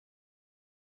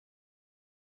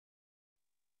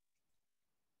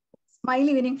Smile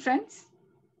evening, friends.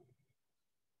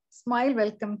 Smile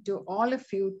welcome to all of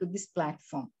you to this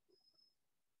platform.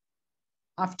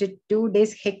 After 2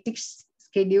 days hectic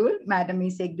schedule, Madam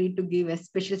is agreed to give a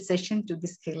special session to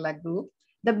this Kerala group.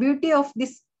 The beauty of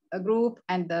this group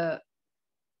and the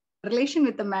relation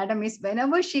with the Madam is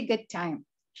whenever she get time,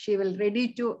 she will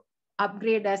ready to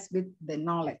upgrade us with the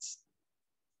knowledge.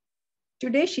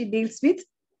 Today, she deals with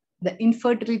the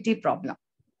infertility problem.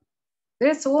 There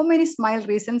are so many smile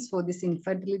reasons for this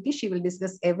infertility. She will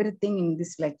discuss everything in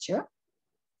this lecture.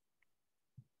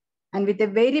 And with a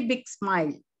very big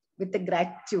smile, with the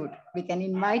gratitude, we can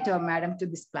invite our madam to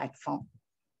this platform.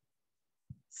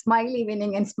 Smile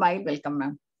evening and smile welcome,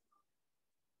 ma'am.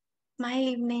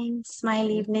 Smile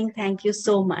evening. Thank you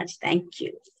so much. Thank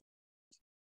you.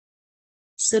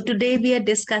 So today we are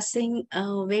discussing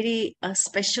a very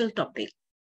special topic.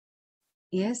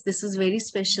 Yes, this is very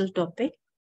special topic.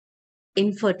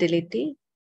 Infertility.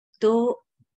 So,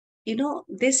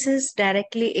 this is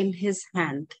directly in his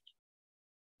hand.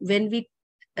 When we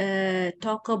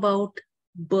talk about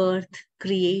birth,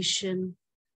 creation,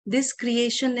 this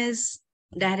creation is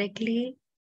directly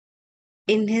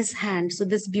in his hand. So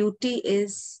this beauty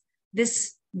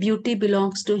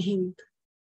belongs to him.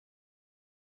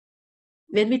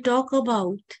 When we talk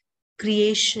about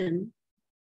creation,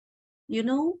 you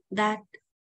know that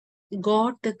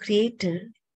God, the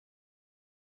creator,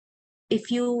 if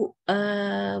you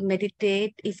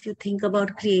meditate, if you think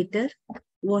about creator,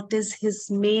 what is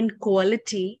his main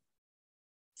quality?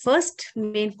 First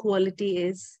main quality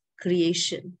is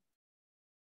creation.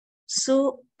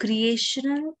 So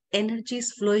creational energy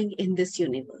is flowing in this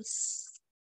universe,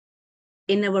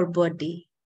 in our body,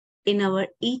 in our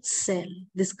each cell.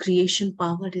 This creation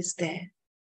power is there.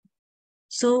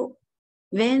 So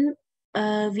when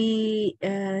we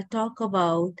talk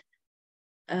about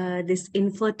this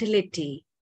infertility,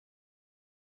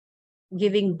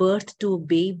 giving birth to a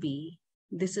baby,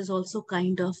 this is also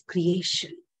kind of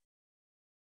creation.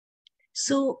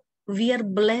 So we are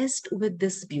blessed with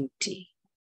this beauty.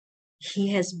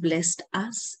 He has blessed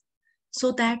us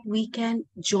so that we can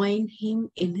join him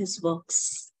in his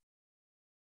works.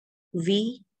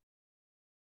 We,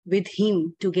 with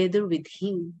him, together with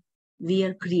him, we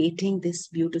are creating this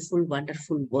beautiful,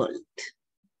 wonderful world.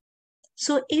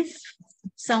 So if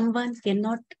someone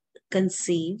cannot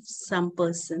conceive, some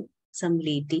person, some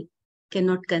lady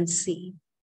cannot conceive,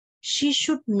 she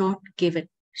should not give it.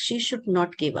 She should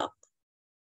not give up.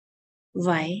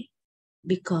 Why?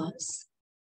 Because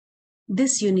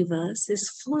this universe is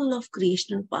full of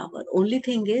creational power. Only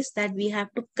thing is that we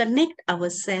have to connect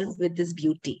ourselves with this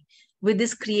beauty, with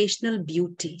this creational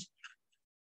beauty.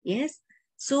 Yes.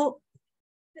 So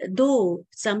though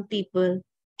some people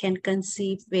can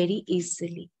conceive very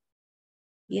easily,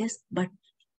 yes, but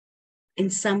in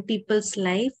some people's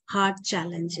life, hard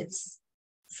challenges.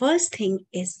 First thing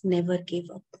is never give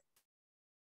up.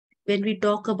 When we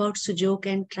talk about Sujok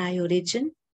and Triorigin,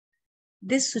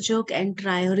 this Sujok and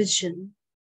Triorigin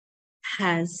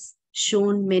has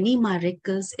shown many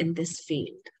miracles in this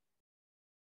field.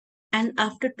 And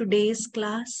after today's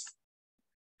class,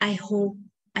 I hope,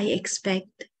 I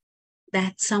expect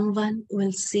that someone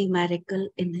will see miracle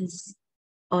in his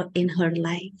or in her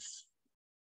life.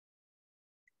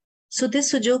 So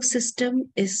this Sujok system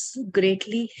is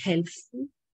greatly helpful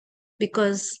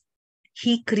because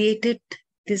he created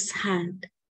this hand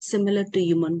similar to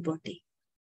human body.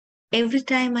 Every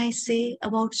time I say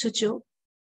about Sujok,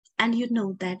 and you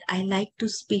know that I like to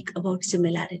speak about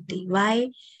similarity. Why?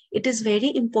 It is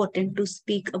very important to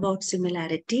speak about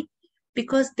similarity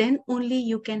because then only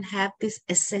you can have this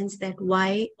essence that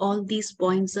why all these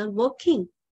points are working.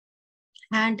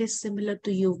 Hand is similar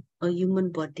to you, a human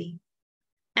body.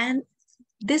 And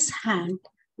this hand,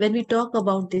 when we talk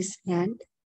about this hand,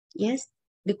 yes,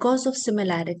 because of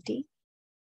similarity,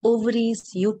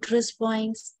 ovaries, uterus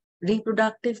points,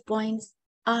 reproductive points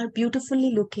are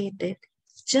beautifully located,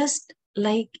 just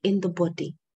like in the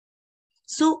body.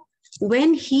 So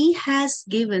when he has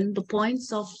given the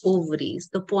points of ovaries,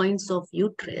 the points of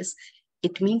uterus,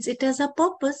 it means it has a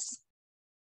purpose.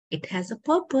 It has a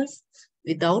purpose.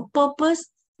 Without purpose,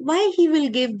 why he will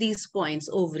give these points,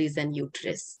 ovaries and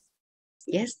uterus?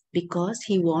 Yes, because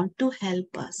he wants to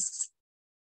help us.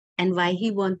 And why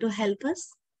he wants to help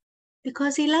us?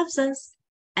 Because he loves us.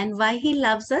 And why he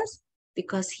loves us?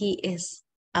 Because he is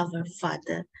our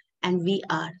father and we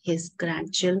are his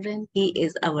grandchildren. He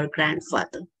is our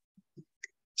grandfather.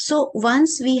 So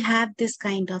once we have this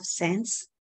kind of sense,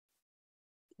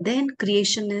 then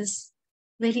creation is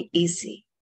very easy,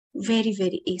 very,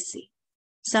 very easy.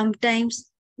 Sometimes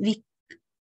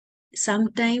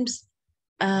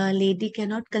a lady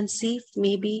cannot conceive,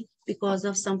 maybe because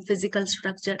of some physical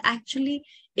structure. Actually,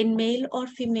 in male or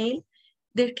female,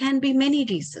 there can be many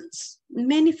reasons,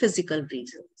 many physical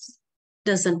reasons.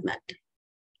 Doesn't matter.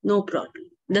 No problem.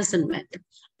 Doesn't matter.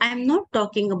 I'm not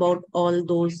talking about all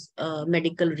those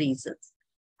medical reasons.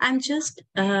 I just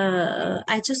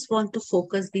want to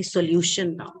focus the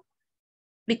solution now.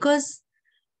 Because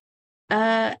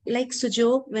like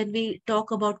Sujok, when we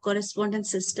talk about correspondence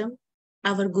system,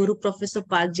 our guru, Professor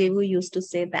Park Jewu, used to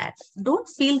say that don't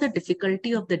feel the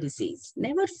difficulty of the disease.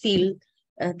 Never feel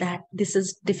that this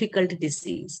is difficult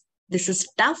disease. This is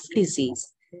tough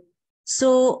disease.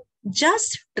 So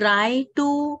just try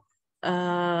to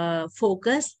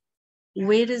focus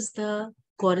where is the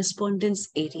correspondence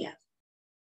area.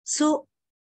 So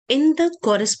in the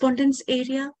correspondence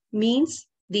area means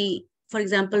the, for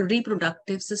example,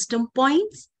 reproductive system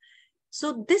points.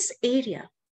 So this area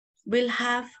will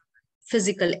have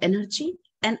physical energy,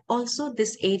 and also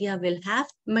this area will have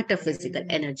metaphysical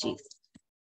energy.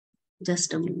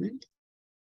 Just a moment.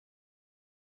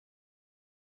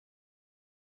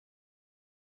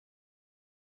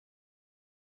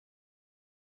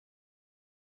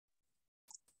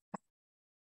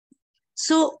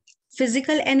 So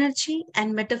physical energy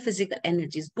and metaphysical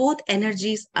energies, both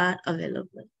energies are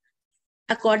available.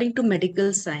 According to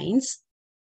medical science,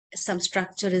 some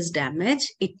structure is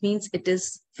damaged, it means it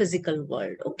is physical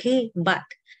world, okay? But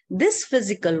this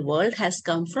physical world has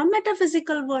come from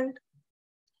metaphysical world.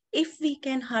 If we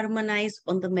can harmonize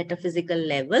on the metaphysical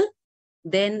level,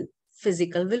 then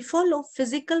physical will follow.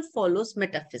 Physical follows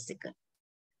metaphysical.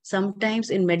 Sometimes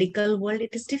in medical world,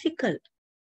 it is difficult.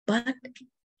 But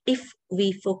if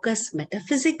we focus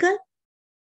metaphysical,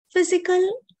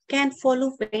 physical can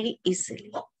follow very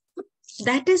easily.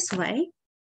 That is why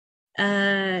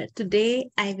today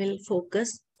I will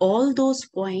focus all those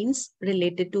points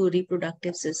related to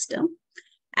reproductive system,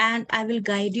 and I will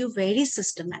guide you very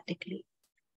systematically.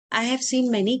 I have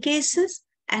seen many cases,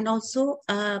 and also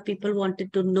people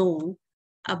wanted to know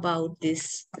about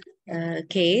this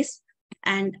case,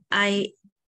 and I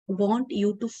want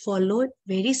you to follow it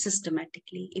very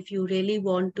systematically. If you really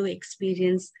want to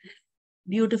experience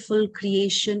beautiful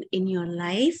creation in your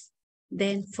life,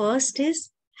 then first is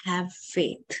have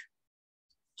faith.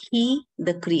 He,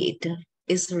 the creator,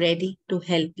 is ready to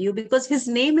help you because his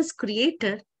name is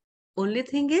creator. Only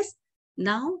thing is,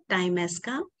 now time has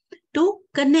come to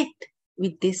connect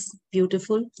with this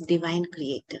beautiful divine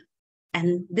creator.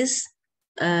 And this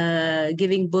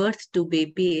giving birth to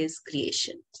baby is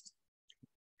creation.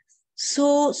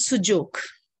 So, Sujok,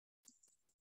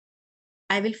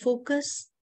 I will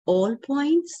focus all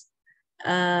points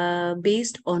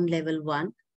based on level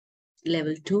 1,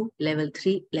 level 2, level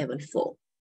 3, level 4,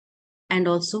 and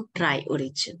also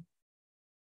Triorigin.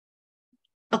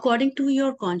 According to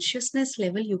your consciousness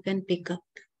level, you can pick up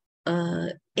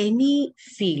any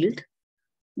field,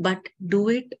 but do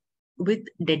it with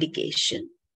dedication.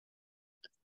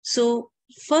 So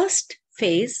first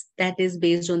phase, that is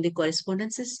based on the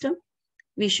correspondence system,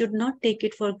 we should not take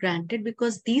it for granted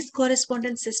because these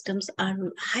correspondence systems are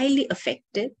highly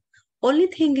effective. Only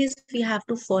thing is we have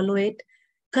to follow it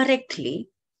correctly,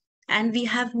 and we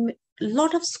have a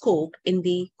lot of scope in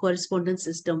the correspondence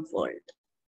system world.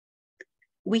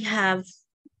 We have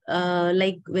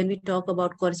like when we talk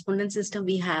about correspondence system,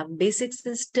 we have basic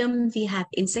system, we have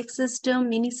insect system,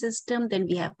 mini system, then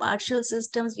we have partial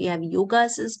systems, we have yoga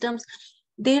systems.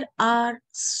 There are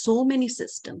so many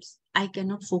systems. I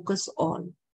cannot focus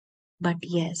all. But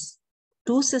yes,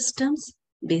 2 systems,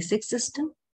 basic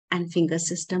system and finger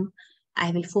system,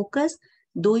 I will focus,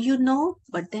 though you know,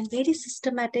 but then very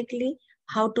systematically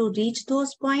how to reach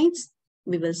those points,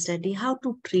 we will study. How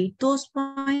to treat those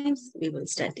points, we will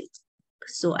study.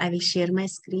 So I will share my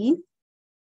screen.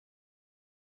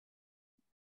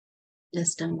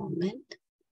 Just a moment.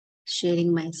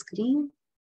 Sharing my screen.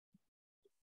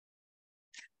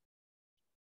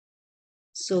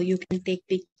 So you can take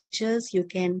pictures, you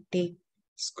can take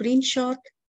screenshot.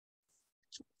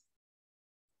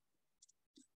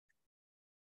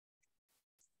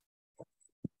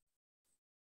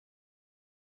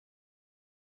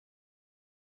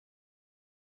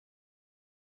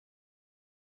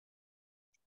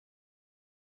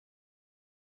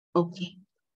 Okay.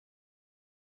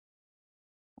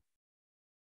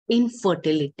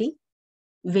 Infertility.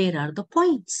 Where are the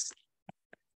points?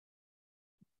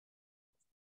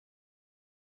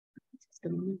 Just a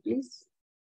moment, please.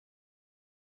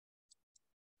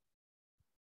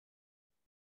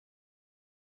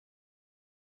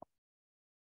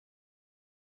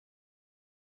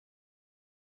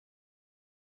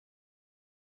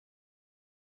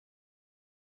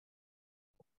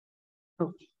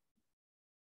 Okay.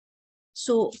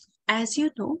 So as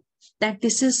you know, that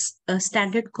this is a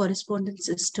standard correspondence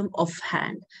system of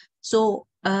hand. So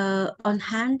on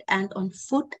hand and on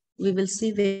foot, we will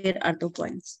see where are the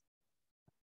points.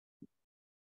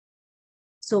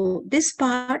 So this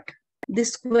part,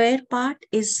 this square part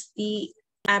is the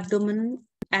abdomen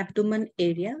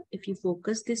area. If you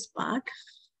focus this part,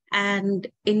 and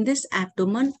in this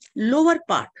abdomen, lower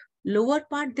part,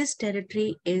 this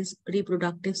territory is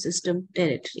reproductive system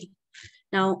territory.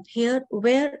 Now here,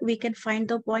 where we can find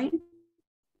the point,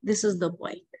 this is the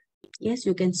point. Yes,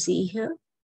 you can see here.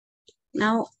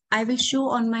 Now I will show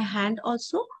on my hand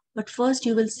also, but first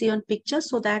you will see on picture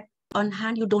so that on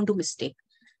hand you don't do mistake.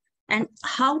 And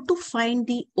how to find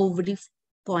the ovary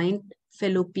point,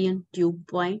 fallopian tube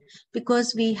point,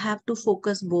 because we have to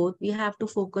focus both. We have to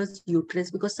focus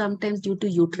uterus, because sometimes due to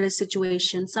uterus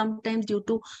situation, sometimes due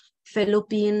to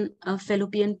fallopian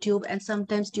tube, and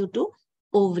sometimes due to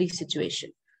ovary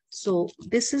situation. So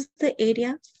this is the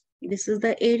area. This is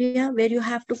the area where you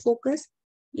have to focus.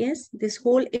 Yes, this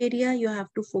whole area you have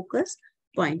to focus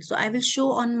point. So I will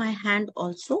show on my hand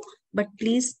also, but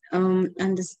please,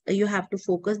 and this, you have to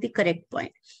focus the correct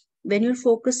point. When you're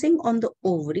focusing on the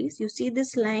ovaries, you see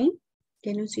this line.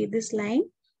 Can you see this line?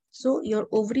 So your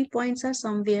ovary points are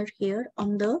somewhere here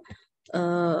on the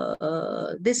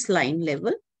this line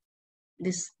level,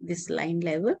 this line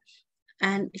level.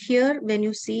 And here, when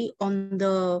you see on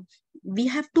the, we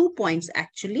have 2 points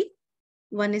actually.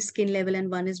 One is skin level and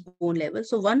one is bone level.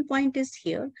 So one point is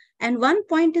here and one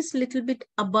point is little bit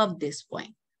above this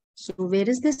point. So where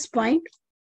is this point?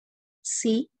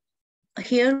 See,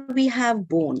 here we have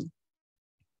bone.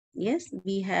 Yes,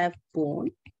 we have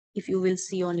bone. If you will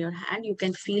see on your hand, you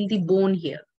can feel the bone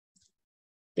here.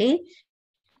 Okay.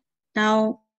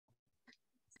 Now,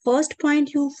 first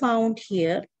point you found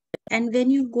here, and when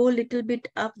you go a little bit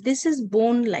up, this is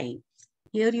bone line.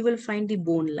 Here you will find the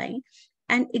bone line,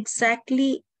 and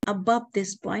exactly above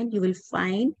this point, you will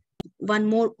find one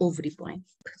more ovary point.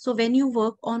 So when you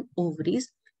work on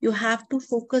ovaries, you have to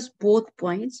focus both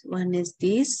points. One is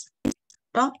this,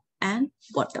 top and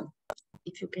bottom.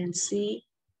 If you can see,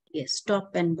 yes,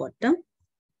 top and bottom.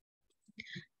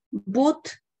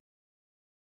 Both,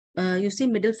 you see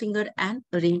middle finger and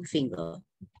ring finger.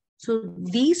 So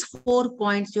these 4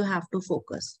 points you have to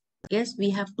focus. Yes,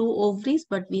 we have 2 ovaries,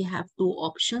 but we have 2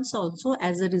 options also.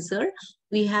 As a result,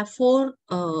 we have 4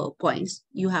 points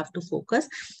you have to focus.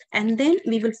 And then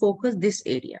we will focus this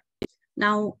area.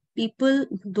 Now, people,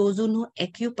 those who know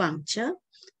acupuncture,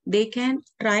 they can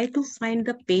try to find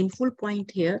the painful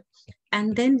point here.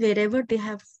 And then wherever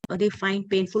they find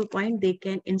painful point, they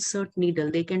can insert needle.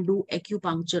 They can do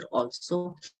acupuncture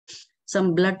also.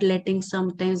 Some bloodletting,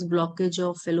 sometimes blockage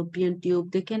of fallopian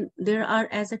tube. There are,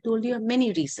 as I told you,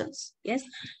 many reasons. Yes.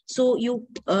 So you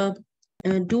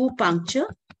do puncture,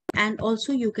 and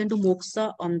also you can do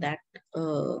moxa on that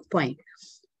point.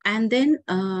 And then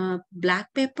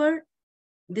black pepper.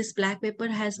 This black pepper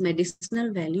has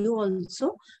medicinal value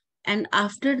also. And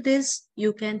after this,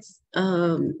 you can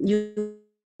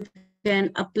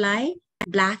apply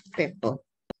black pepper.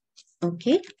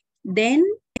 Okay. Then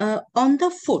on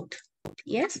the foot,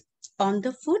 yes, on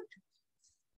the foot,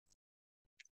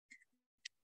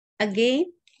 again,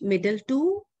 middle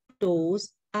 2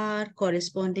 toes are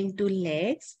corresponding to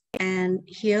legs. And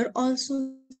here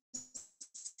also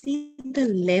see the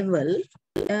level.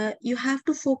 You have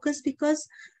to focus because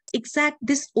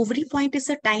this ovary point is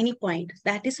a tiny point.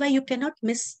 That is why you cannot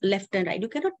miss left and right. You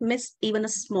cannot miss even a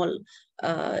small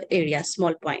area,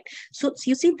 small point. So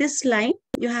you see this line,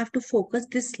 you have to focus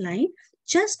this line.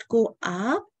 Just go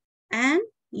up and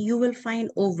you will find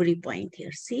ovary point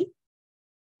here. See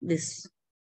this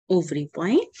ovary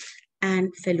point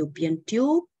and fallopian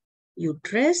tube,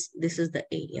 uterus. This is the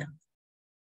area.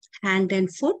 Hand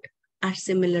and foot are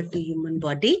similar to human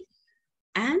body.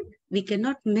 And we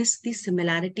cannot miss the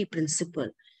similarity principle.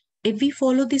 If we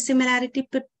follow the similarity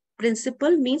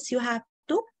principle, means you have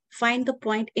to find the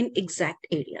point in exact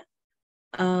area.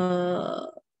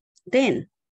 Then,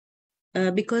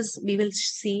 because we will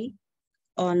see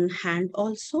on hand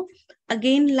also,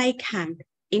 again like hand.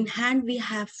 In hand, we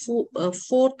have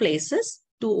 4 places,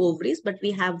 2 ovaries, but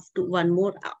we have one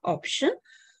more option.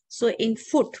 So in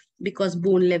foot, because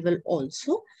bone level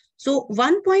also. So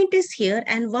one point is here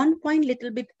and one point little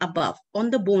bit above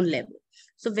on the bone level.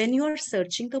 So when you are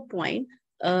searching the point,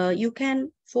 you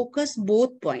can focus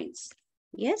both points.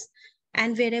 Yes.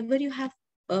 And wherever you have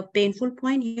a painful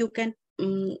point, you can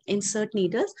insert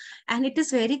needles. And it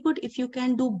is very good if you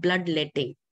can do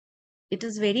bloodletting. It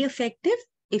is very effective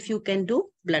if you can do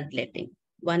bloodletting.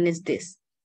 One is this.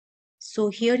 So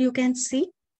here you can see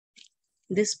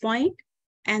this point,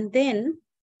 and then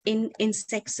in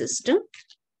insect system,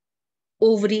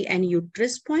 ovary and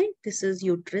uterus point. This is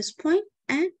uterus point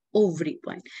and ovary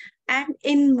point. And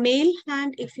in male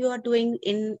hand, if you are doing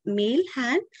in male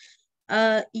hand,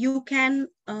 you can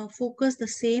focus the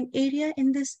same area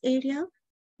in this area,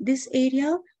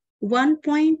 1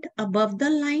 point above the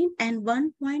line and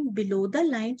 1 point below the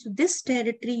line. So this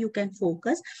territory you can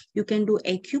focus. You can do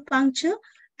acupuncture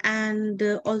and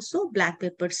also black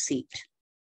pepper seed.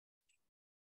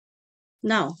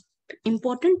 Now,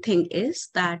 important thing is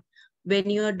that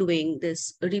when you are doing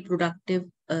this reproductive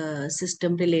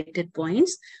system related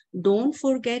points, don't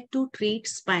forget to treat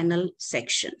spinal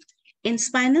section. In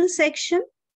spinal section,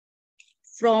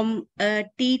 from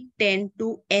T10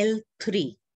 to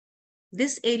L3,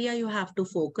 this area you have to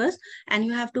focus and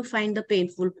you have to find the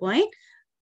painful point.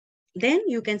 Then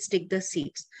you can stick the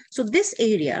seeds. So this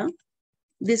area,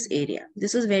 this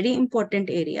is very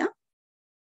important area.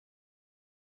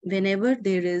 Whenever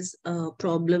there is a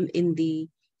problem in the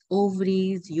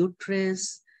ovaries,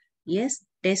 uterus, yes,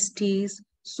 testes,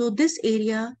 so this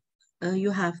area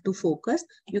you have to focus.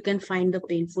 You can find the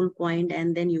painful point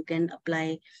and then you can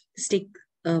apply, stick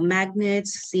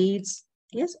magnets, seeds,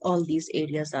 yes, all these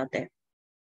areas are there.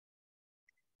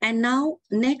 And now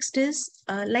next is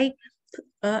I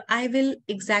will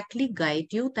exactly guide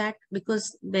you that,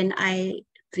 because when I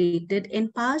treated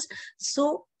in past,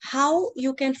 so how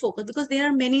you can focus, because there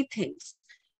are many things.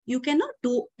 You cannot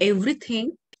do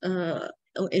everything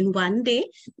in one day.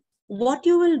 What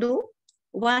you will do,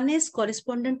 one is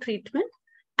correspondent treatment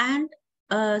and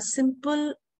a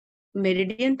simple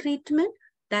meridian treatment.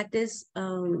 That is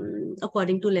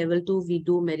according to level 2, we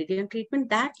do meridian treatment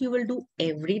that you will do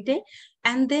every day.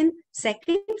 And then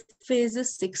second phase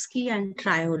is 6-key and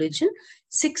Triorigin.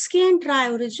 6-key and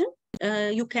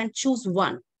Triorigin, you can choose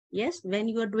one. Yes, when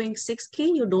you are doing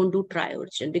 6-key, you don't do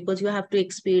Triorigin because you have to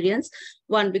experience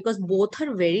one, because both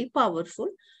are very powerful,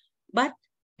 but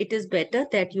it is better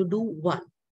that you do one.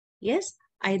 Yes,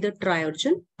 either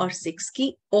Triorigin or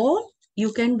 6-key, or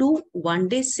you can do one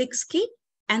day 6-key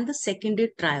and the second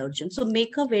day Triorigin. So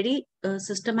make a very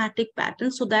systematic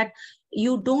pattern so that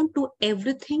you don't do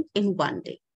everything in one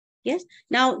day. Yes.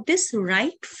 Now this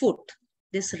right foot,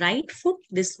 this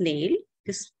nail,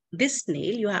 this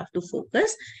nail you have to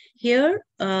focus. Here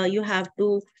you have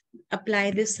to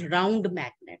apply this round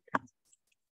magnet.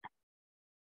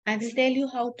 I will tell you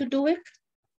how to do it.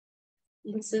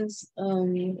 This is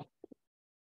round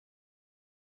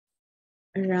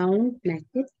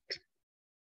magnet.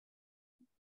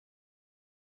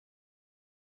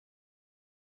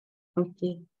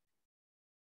 Okay.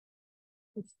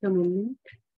 Just a moment.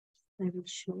 I will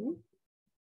show.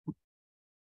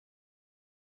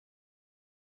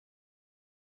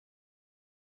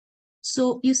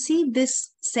 So you see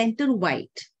this center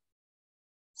white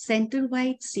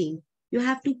seam. You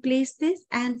have to place this,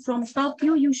 and from top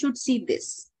view, you should see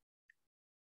this.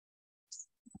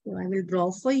 So I will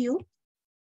draw for you.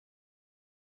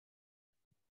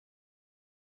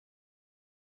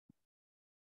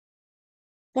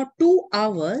 For 2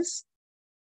 hours,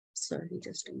 sorry,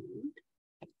 just a moment.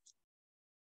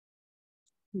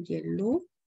 Yellow.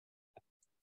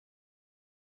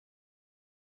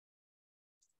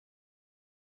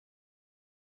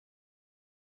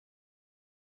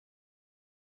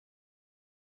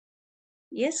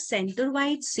 Yes, center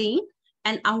white seam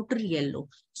and outer yellow.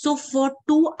 So for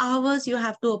 2 hours, you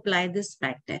have to apply this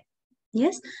magnet.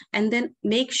 Yes, and then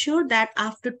make sure that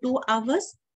after 2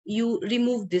 hours, you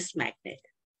remove this magnet.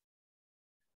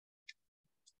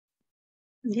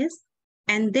 Yes,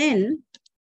 and then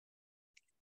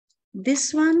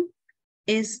this one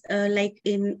is like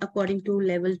in according to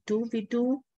level 2, we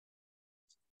do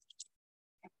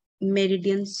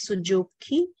meridian Sujok.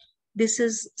 This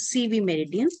is CV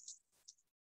meridian.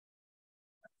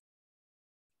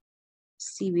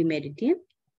 CV meridian.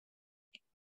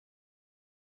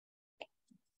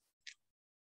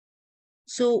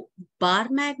 So bar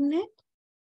magnet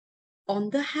on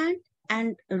the hand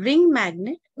and ring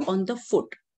magnet on the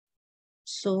foot.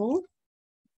 So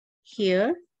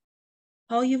here,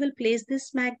 how you will place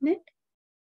this magnet?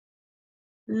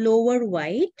 Lower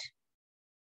white.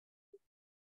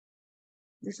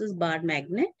 This is bar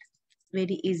magnet,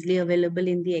 very easily available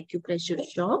in the acupressure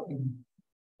shop.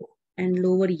 And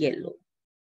lower yellow.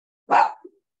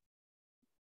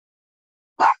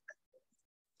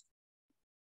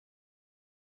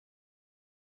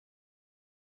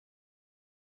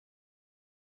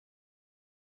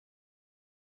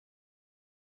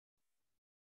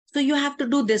 So you have to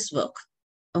do this work,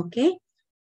 okay?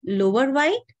 Lower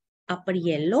white, upper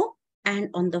yellow, and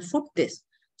on the foot this.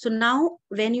 So now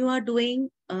when you are doing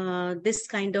this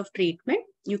kind of treatment,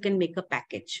 you can make a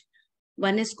package.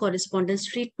 One is correspondence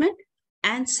treatment,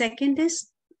 and second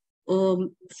is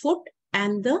foot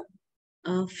and the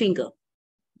finger,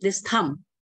 this thumb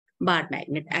bar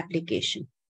magnet application.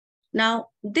 Now,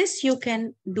 this you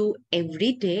can do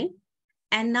every day.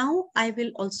 And now I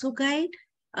will also guide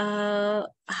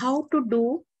how to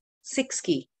do 6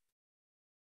 key.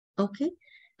 Okay.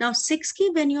 Now 6 key,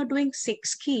 when you're doing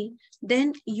 6 key,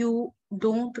 then you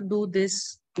don't do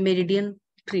this meridian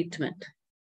treatment.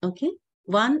 Okay.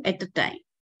 One at a time.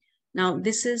 Now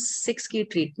this is 6 key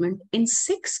treatment. In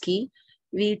 6 key,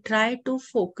 we try to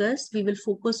focus, we will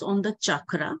focus on the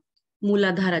chakra,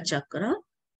 Muladhara chakra,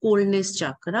 coldness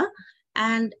chakra.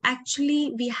 And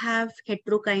actually we have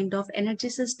hetero kind of energy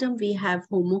system, we have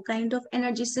homo kind of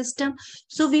energy system.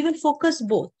 So we will focus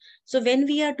both. So when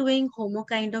we are doing homo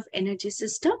kind of energy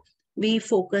system, we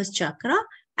focus chakra,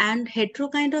 and hetero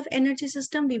kind of energy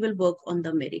system, we will work on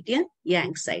the meridian,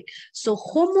 yang side. So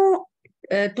homo,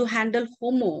 to handle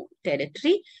homo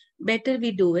territory, better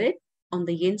we do it on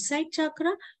the yin side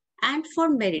chakra, and for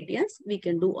meridians, we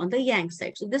can do on the yang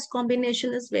side. So this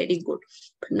combination is very good.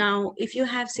 Now, if you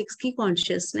have 6 key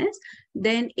consciousness,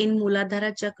 then in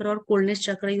Muladhara chakra or coldness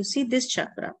chakra, you see this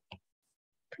chakra.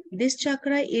 This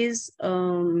chakra is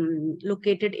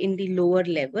located in the lower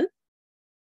level.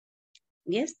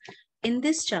 Yes, in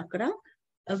this chakra,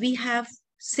 we have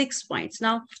 6 points.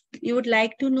 Now, you would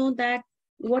like to know that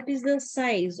what is the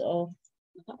size of,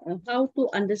 how to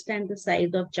understand the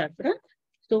size of chakra.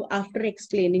 So after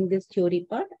explaining this theory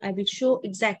part, I will show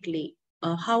exactly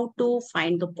how to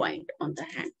find the point on the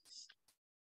hand.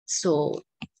 So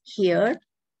here,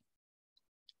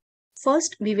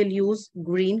 first we will use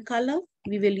green color.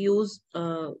 We will use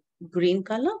green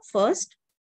color first.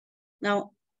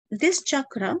 Now this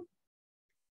chakra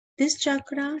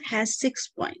has 6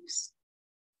 points.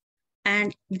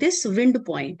 And this wind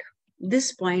point,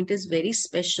 this point is very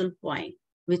special point,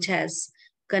 which has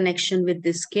connection with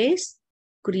this case.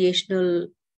 Creational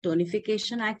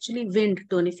tonification, actually wind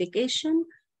tonification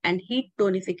and heat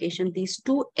tonification. These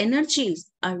two energies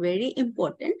are very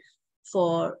important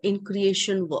for in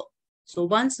creation work. So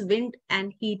once wind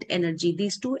and heat energy,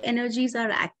 these two energies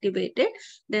are activated,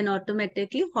 then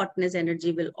automatically hotness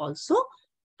energy will also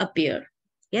appear.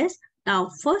 Yes.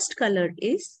 Now first color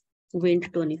is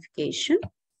wind tonification.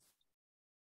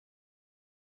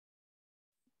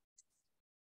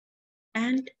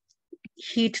 And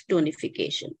heat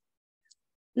tonification.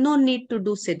 No need to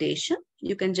do sedation.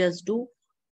 You can just do,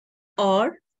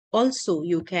 or also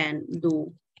you can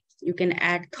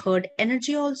add third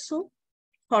energy also,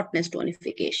 hotness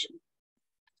tonification.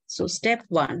 So step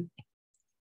 1.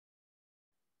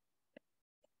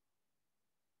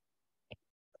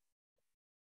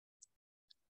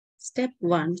 Step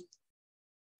 1,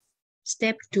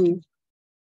 step 2,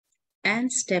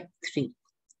 and step 3.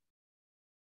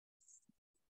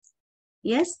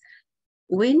 Yes,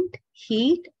 wind,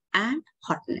 heat, and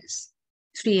hotness,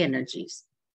 3 energies.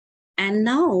 And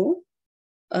now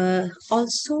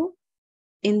also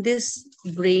in this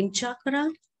brain chakra,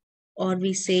 or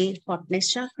we say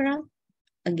hotness chakra,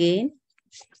 again,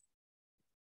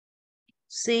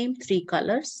 same 3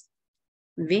 colors,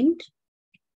 wind,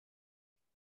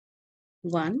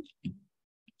 1,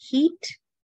 heat,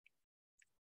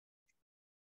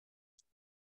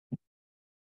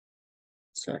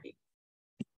 sorry,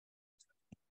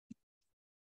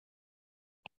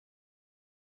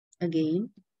 again,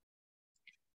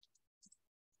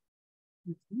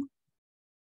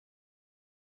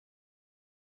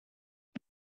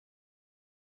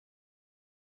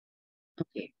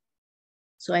 okay,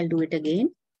 so I'll do it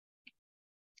again,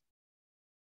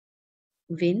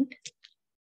 wind,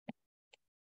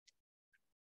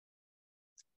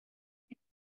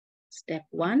 step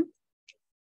 1,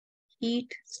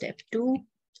 heat, step 2,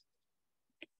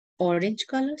 orange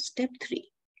color, step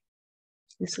 3.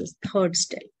 This is third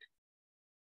step.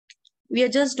 We are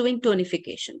just doing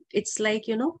tonification. It's like,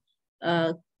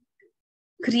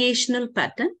 creational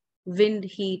pattern, wind,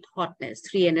 heat, hotness,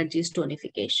 3 energies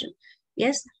tonification.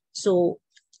 Yes. So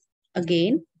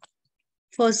again,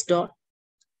 first dot.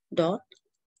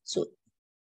 So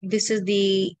this is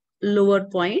the lower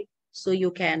point. So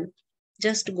you can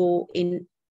just go in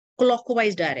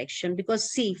clockwise direction,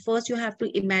 because see, first you have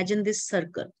to imagine this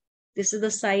circle. This is the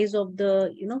size of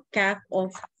the, cap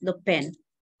of the pen.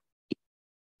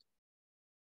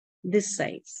 This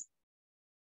size.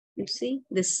 You see,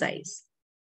 this size.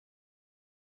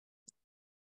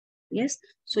 Yes.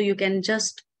 So you can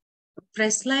just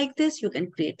press like this. You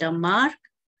can create a mark.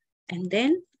 And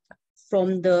then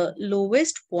from the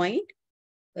lowest point,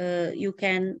 you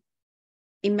can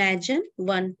imagine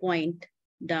 1 point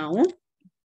down,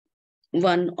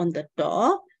 1 on the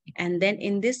top, and then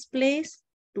in this place,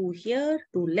 2 here,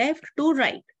 2 left, 2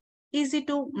 right. Easy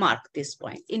to mark this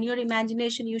point. In your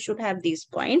imagination, you should have these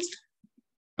points,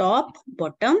 top,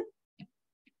 bottom,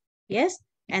 yes,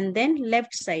 and then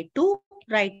left side 2,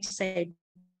 right side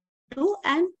 2,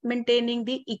 and maintaining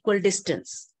the equal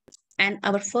distance. And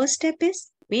our first step is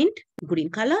wind, green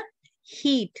color,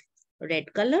 heat,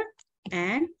 red color,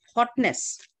 and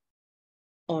hotness,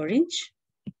 orange,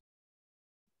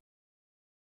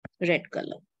 red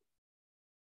color.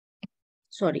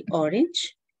 Sorry,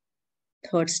 orange.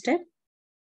 Third step.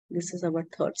 This is our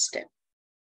third step.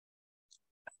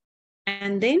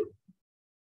 And then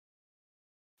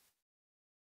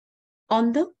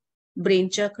on the brain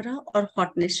chakra or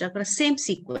hotness chakra, same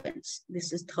sequence.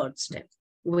 This is third step.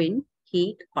 Wind,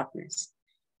 heat, hotness.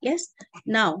 Yes.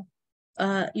 Now,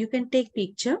 you can take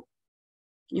picture.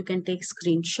 You can take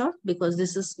screenshot because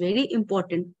this is very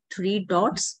important. 3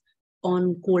 dots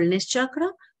on coldness chakra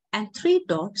and 3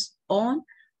 dots on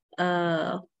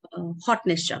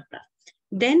hotness chakra.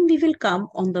 Then we will come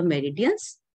on the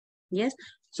meridians. Yes.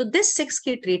 So this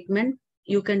 6K treatment,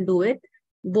 you can do it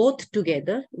both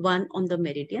together, one on the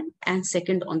meridian and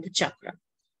second on the chakra.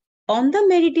 On the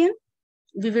meridian,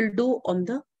 we will do on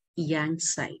the yang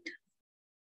side.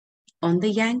 On the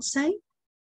yang side,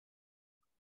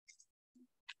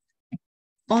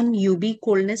 on UB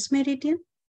coldness meridian,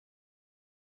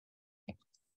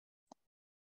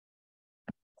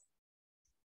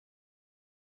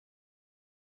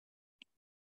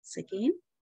 again.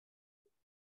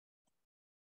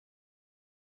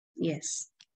 Yes.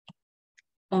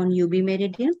 On UB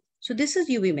meridian. So this is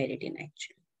UB meridian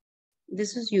actually.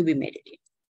 This is UB meridian.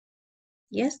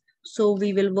 Yes. So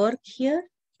we will work here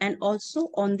and also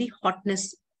on the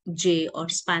hotness J or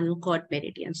spinal cord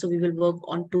meridian. So we will work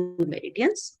on 2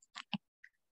 meridians.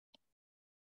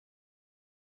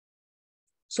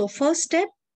 So first step,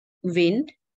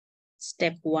 wind,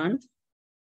 step 1.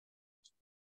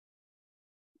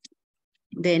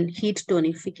 Then heat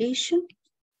tonification.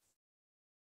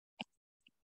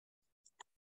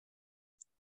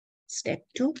 Step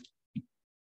 2.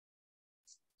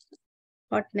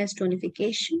 Hotness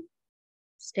tonification.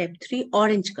 Step 3,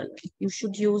 orange color. You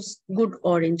should use good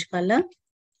orange color.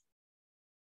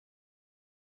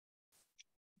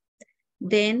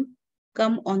 Then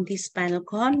come on the spinal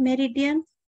cord meridian.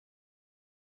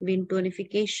 Wind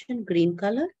tonification, green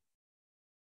color.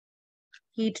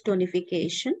 Heat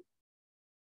tonification,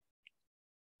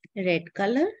 red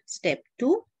color, step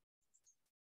 2.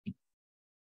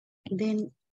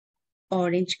 Then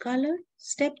orange color,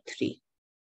 step 3.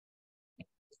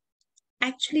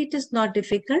 Actually, it is not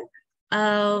difficult.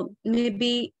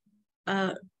 Maybe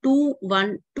 2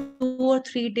 or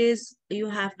 3 days you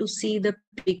have to see the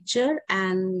picture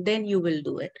and then you will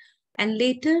do it. And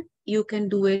later you can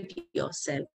do it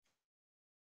yourself.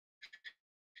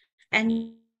 And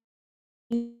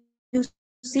you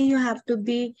see, you have to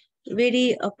be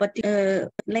very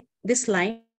particular, like this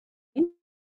line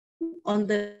on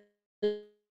the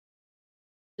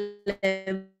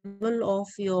level of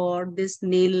your this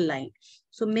nail line.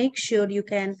 So make sure you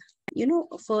can,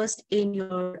 first in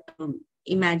your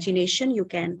imagination, you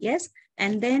can, yes.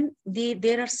 And then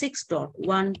there are 6 dots,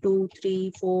 1, 2,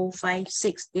 3, 4, 5,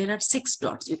 6. There are 6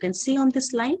 dots. You can see on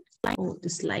this line. Oh,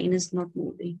 this line is not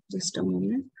moving. Just a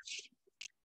moment.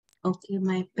 Okay,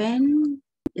 my pen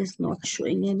is not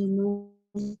showing any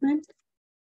movement.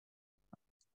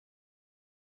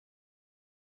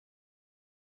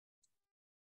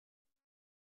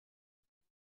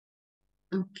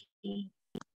 Okay.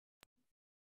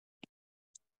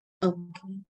 Okay.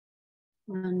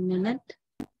 1 minute.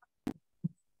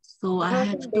 So I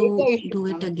have to do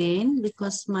it again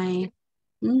because my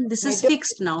this is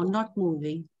fixed now, not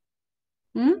moving.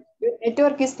 Your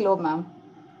network is slow, ma'am.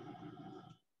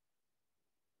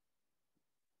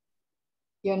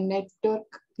 Your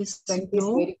network is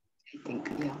slow. Very, I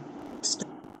think, yeah.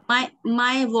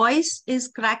 My voice is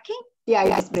cracking?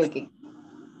 Yeah, it's breaking.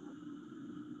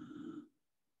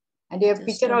 And your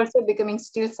picture also becoming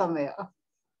still somewhere.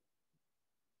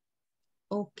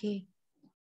 Okay.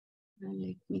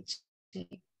 Let me check.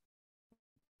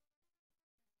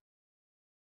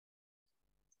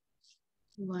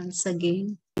 Once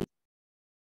again.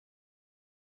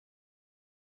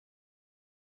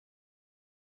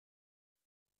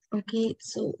 Okay,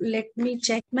 so let me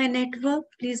check my network.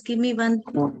 Please give me 1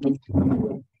 moment.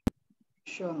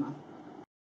 Sure, ma'am.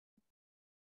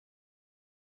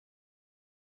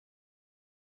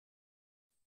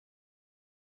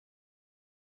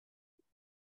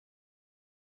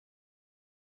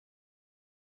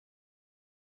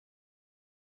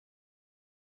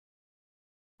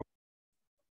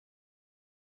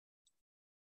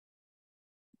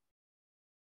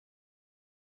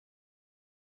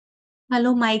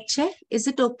 Hello, mic check. Is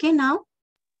it okay now?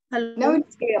 Hello. Now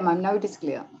it's clear, ma'am. Now it is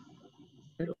clear.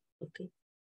 Okay.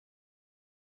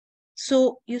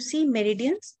 So you see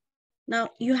meridians.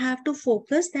 Now you have to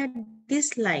focus that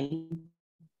this line,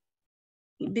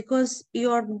 because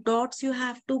your dots, you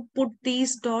have to put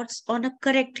these dots on a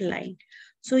correct line.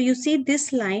 So you see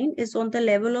this line is on the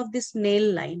level of this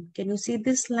nail line. Can you see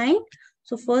this line?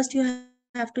 So first you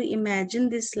have to imagine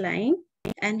this line,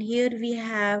 and here we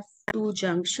have two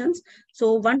junctions.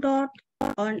 So one dot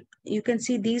on, you can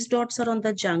see these dots are on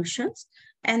the junctions,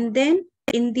 and then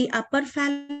in the upper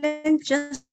phalanx,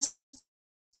 just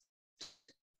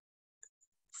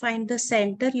find the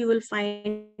center, you will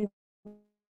find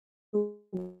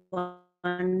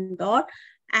one dot,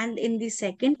 and in the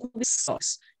second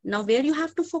dots. Now where you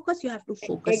have to focus? You have to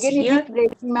focus Again, it here. is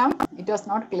breaking, ma'am. It was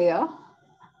not clear.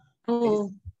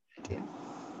 Oh,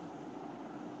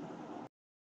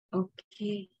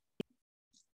 okay.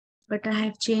 But I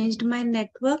have changed my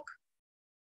network.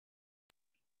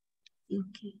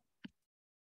 Okay.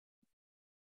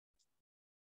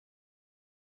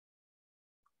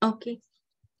 Okay.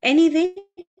 Anyway,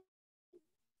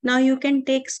 now you can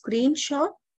take screenshot.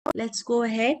 Let's go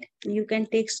ahead. You can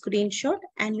take screenshot,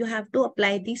 and you have to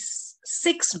apply these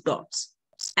 6 dots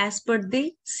as per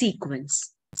the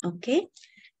sequence. Okay.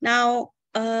 Now,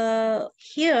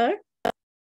 here,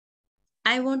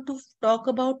 I want to talk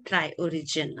about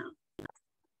Triorigin now.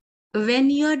 When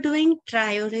you are doing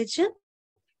Triorigin,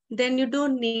 then you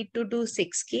don't need to do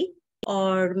 6 key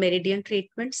or meridian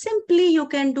treatment. Simply, you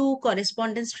can do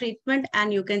correspondence treatment,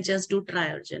 and you can just do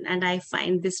Triorigin. And I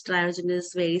find this Triorigin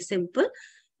is very simple.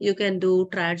 You can do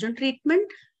Triorigin treatment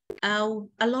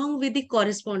along with the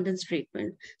correspondence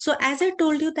treatment. So as I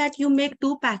told you that you make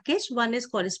 2 packages. One is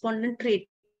correspondence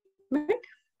treatment,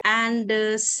 and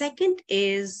second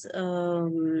is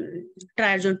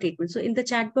Triorigin treatment. So in the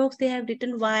chat box, they have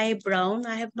written why brown.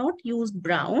 I have not used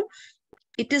brown.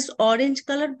 It is orange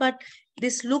color, but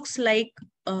this looks like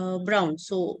brown.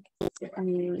 So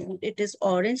it is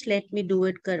orange. Let me do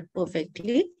it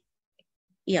perfectly.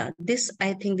 Yeah, this,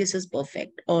 I think this is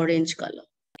perfect. Orange color.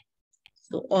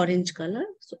 So orange color.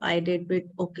 So I did with,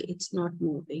 okay, it's not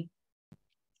moving.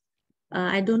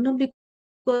 I don't know,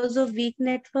 because of weak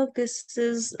network, this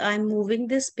is, I'm moving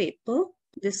this paper,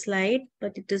 this slide,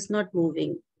 but it is not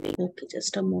moving. Okay,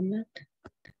 just a moment.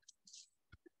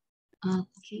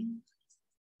 Okay.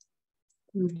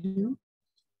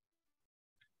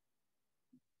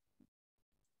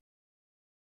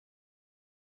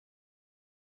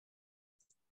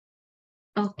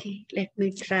 Okay, let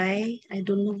me try. I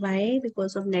don't know why,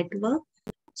 because of network.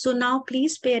 So now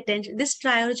please pay attention. This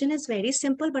Triorigin is very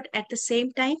simple, but at the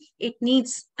same time, it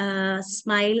needs a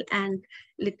smile and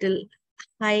little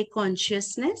high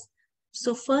consciousness.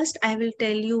 So first I will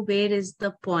tell you where is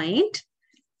the point.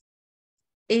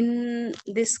 In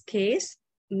this case,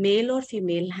 male or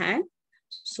female hand.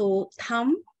 So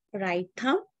thumb, right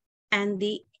thumb, and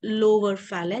the lower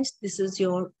phalanx. This is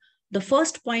the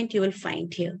first point you will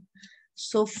find here.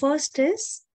 So first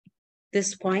is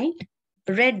this point,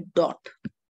 red dot.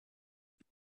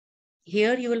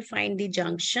 Here you will find the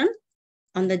junction.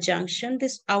 On the junction,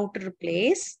 this outer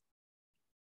place,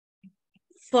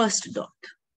 first dot.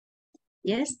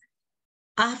 Yes.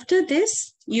 After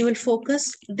this, you will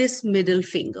focus this middle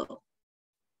finger.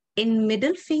 In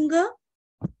middle finger,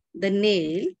 the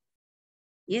nail,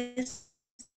 yes,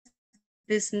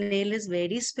 this nail is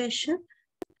very special.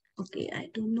 Okay, I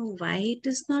don't know why it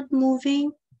is not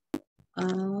moving.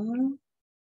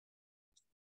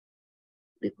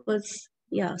 Because,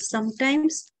 yeah,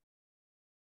 sometimes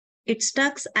it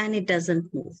stucks and it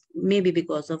doesn't move. Maybe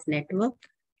because of network.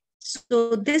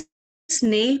 So this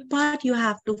nail part you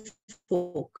have to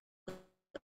focus.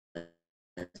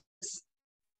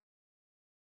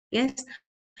 Yes.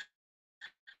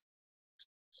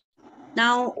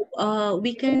 Now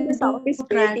we can do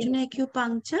Triorigin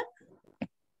acupuncture.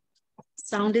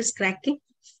 Sound is cracking.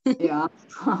 Yeah.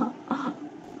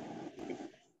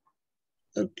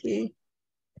 Okay.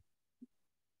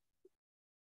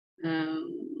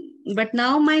 But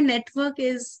now my network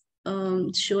is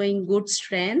showing good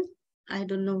strength. I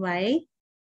don't know why.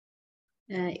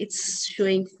 It's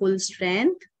showing full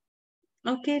strength.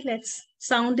 Okay,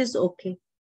 sound is okay.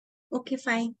 Okay,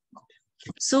 fine.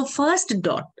 So first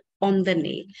dot on the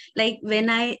nail, like when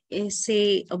I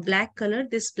say a black color,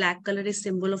 this black color is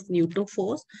symbol of neutral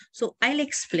force. So I'll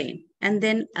explain, and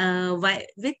then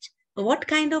what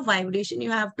kind of vibration you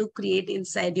have to create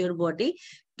inside your body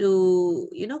to,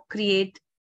 create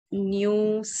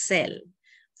new cell.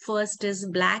 First is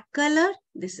black color.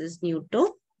 This is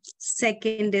neutral.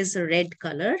 Second is red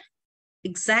color.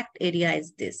 Exact area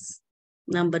is this.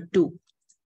 Number 2,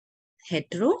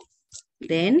 hetero.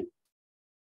 Then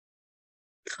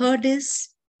third is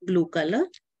blue color.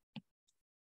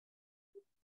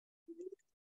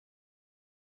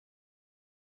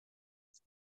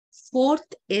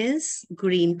 Fourth is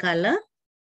green color.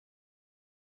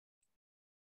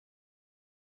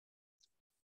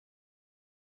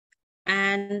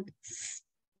 And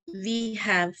we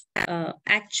have,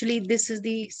 actually, this is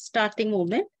the starting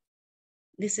moment.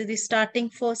 This is the starting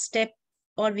first step,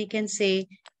 or we can say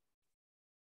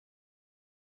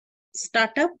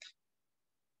startup.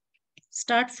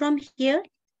 Start from here.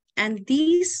 And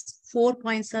these 4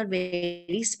 points are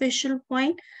very special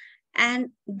point.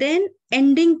 And then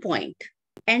ending point.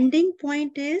 Ending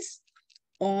point is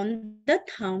on the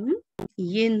thumb,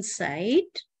 yin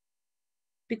side,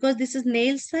 because this is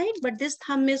nail side, but this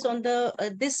thumb is on the,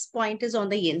 this point is on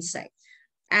the yin side.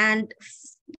 And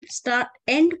start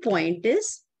end point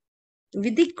is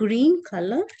with the green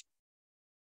color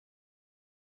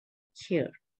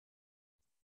here.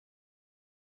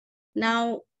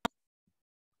 Now,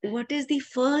 what is the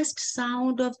first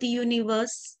sound of the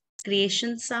universe?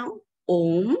 Creation sound,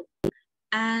 Om.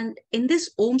 And in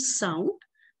this Om sound,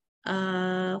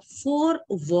 4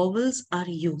 vowels are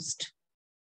used.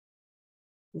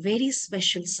 Very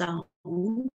special sound.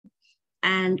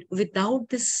 And without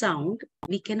this sound,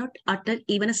 we cannot utter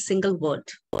even a single word.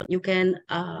 You can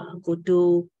go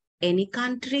to any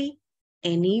country,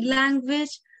 any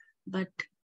language, but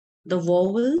the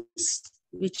vowels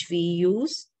which we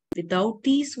use, without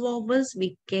these vowels,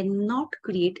 we cannot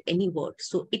create any word.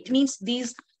 So it means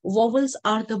these vowels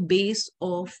are the base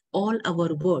of all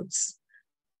our words.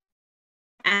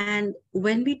 And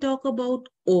when we talk about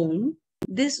Om,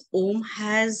 this Om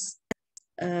has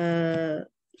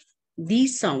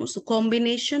these sounds. So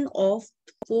combination of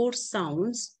 4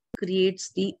 sounds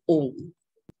creates the Om.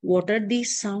 What are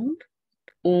these sounds?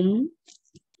 Om,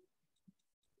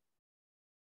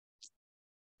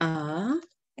 A,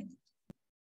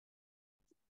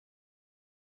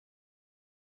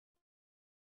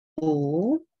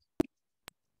 O,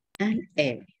 and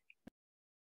E.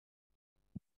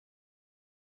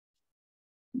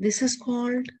 This is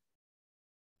called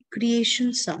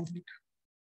creation sound.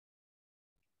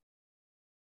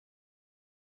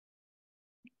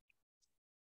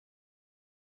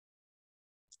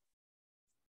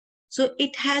 So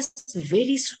it has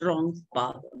very strong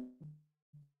power.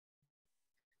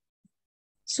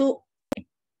 So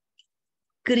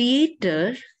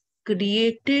Creator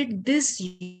created this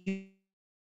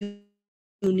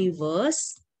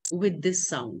universe with this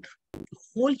sound. The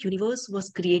whole universe was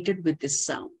created with this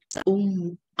sound.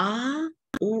 A,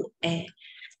 O, E.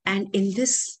 And in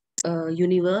this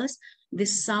universe,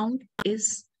 this sound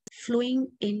is flowing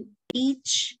in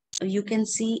each, you can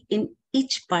see in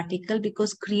each particle,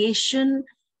 because creation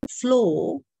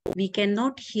flow, we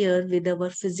cannot hear with our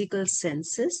physical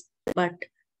senses, but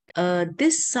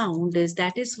this sound is,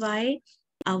 that is why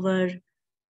our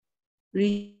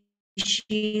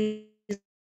rishis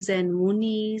and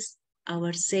munis,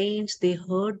 our saints, they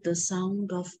heard the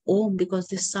sound of Om, because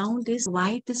this sound is,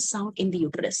 why this sound in the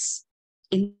uterus,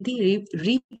 in the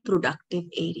reproductive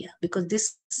area, because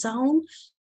this sound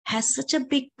has such a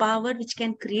big power which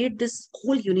can create this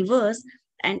whole universe.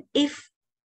 And if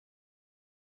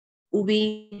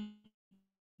we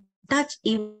touch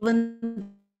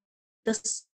even the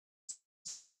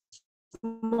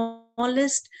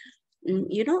smallest,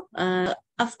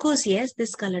 of course, yes,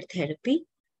 this color therapy.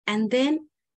 And then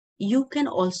you can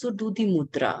also do the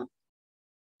mudra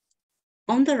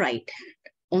on the right hand.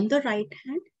 On the right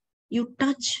hand, you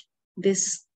touch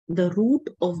this, the root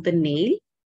of the nail.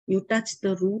 You touch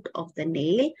the root of the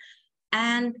nail.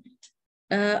 And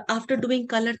after doing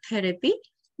color therapy,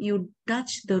 you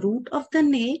touch the root of the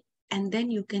nail, and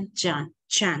then you can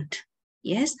chant.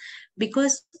 Yes,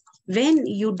 because when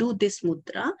you do this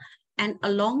mudra, and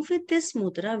along with this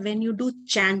mudra, when you do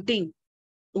chanting,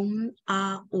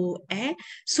 A, O, E.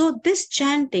 So this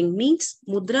chanting means,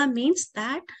 mudra means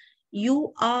that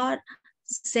you are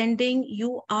sending,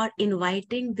 you are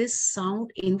inviting this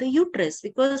sound in the uterus,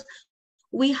 because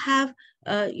we have,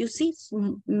 you see,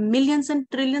 millions and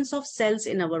trillions of cells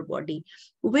in our body,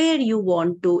 where you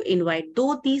want to invite,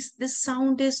 though this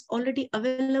sound is already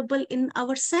available in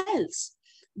our cells,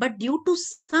 but due to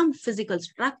some physical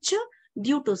structure,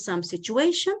 due to some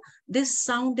situation, this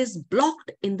sound is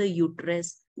blocked in the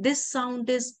uterus. This sound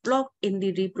is blocked in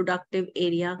the reproductive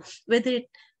area, whether it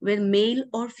were male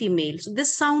or female. So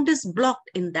this sound is blocked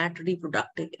in that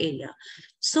reproductive area.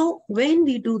 So when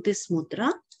we do this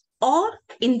mudra, or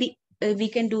in the, we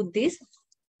can do this,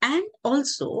 and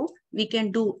also we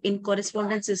can do in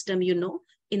correspondence system,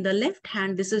 in the left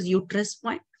hand, this is uterus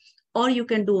point, or you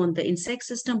can do on the insect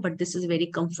system, but this is very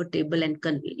comfortable and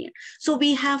convenient. So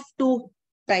we have two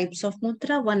types of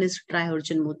mudra. One is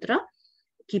Triorigin mudra,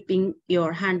 keeping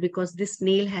your hand, because this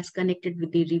nail has connected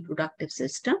with the reproductive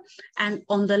system. And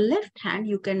on the left hand,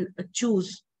 you can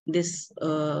choose this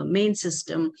main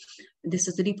system. This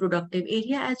is the reproductive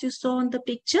area, as you saw on the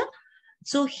picture.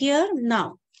 So here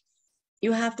now,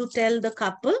 you have to tell the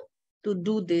couple to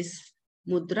do this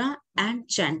mudra and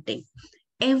chanting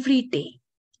every day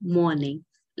morning.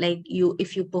 Like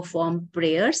if you perform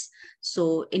prayers,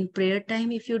 so in prayer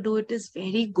time, if you do it, is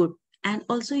very good. And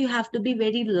also you have to be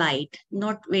very light,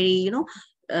 not very,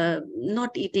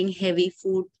 not eating heavy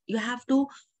food. You have to,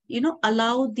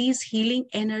 allow these healing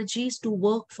energies to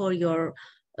work for your,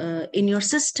 in your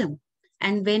system.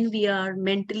 And when we are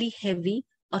mentally heavy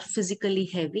or physically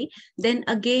heavy, then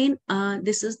again,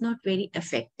 this is not very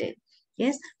effective.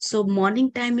 Yes. So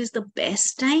morning time is the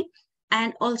best time.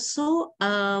 And also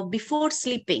before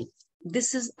sleeping,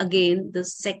 this is again the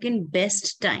second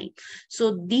best time.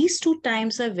 So these two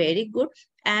times are very good.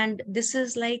 And this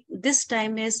is like, this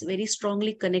time is very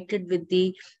strongly connected with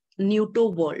the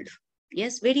Neuto world.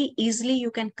 Yes, very easily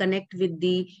you can connect with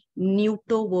the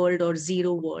Neuto world or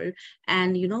zero world.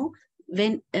 And,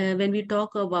 when we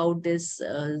talk about this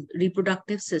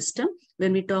reproductive system,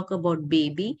 when we talk about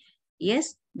baby,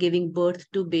 yes, giving birth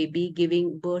to baby,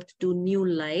 giving birth to new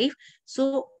life.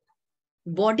 So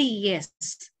body, yes,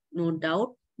 no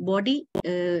doubt. Body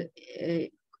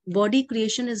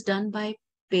creation is done by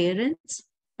parents,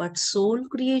 but soul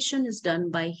creation is done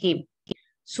by him.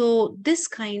 So this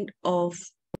kind of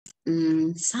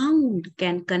sound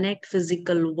can connect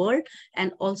physical world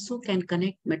and also can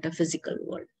connect metaphysical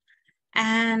world.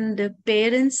 And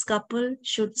parents couple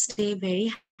should stay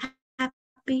very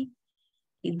happy.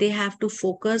 They have to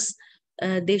focus.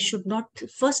 They should not,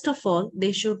 first of all,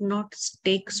 they should not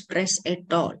take stress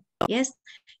at all. Yes,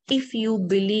 if you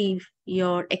believe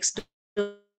your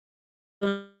external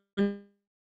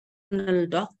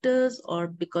doctors, or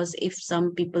because if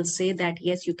some people say that,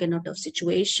 yes, you cannot have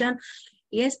situation,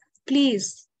 yes,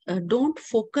 please don't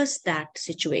focus that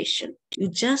situation. You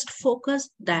just focus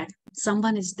that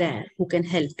someone is there who can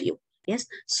help you. Yes.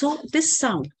 So this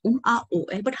sound, ah, oh,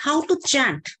 but how to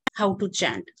chant? How to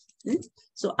chant?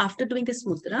 So after doing this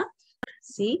mudra,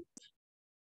 see.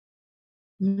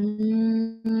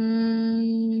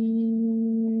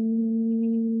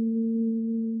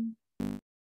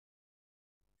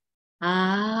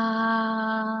 Ah.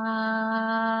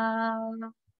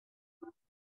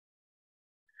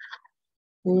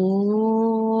 Oh.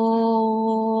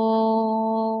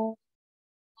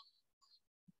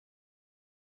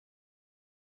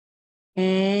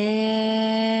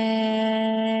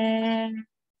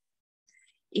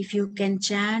 If you can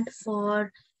chant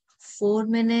for 4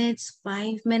 minutes,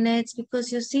 5 minutes,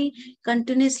 because you see,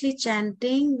 continuously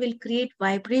chanting will create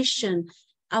vibration.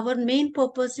 Our main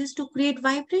purpose is to create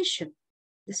vibration.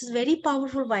 This is very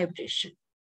powerful vibration.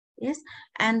 Yes.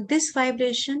 And this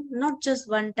vibration, not just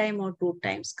one time or two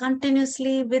times,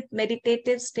 continuously with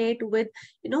meditative state, with,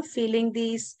 feeling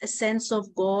the essence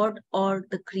of God or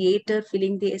the creator,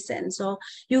 feeling the essence of,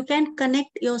 you can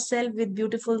connect yourself with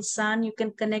beautiful sun. You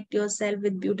can connect yourself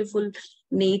with beautiful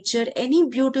nature, any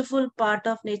beautiful part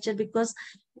of nature, because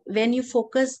when you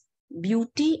focus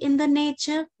beauty in the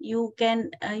nature, you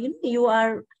can, you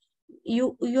are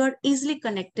easily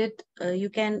connected.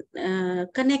 You can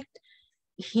connect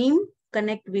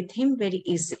with him very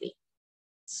easily.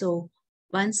 So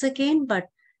once again, but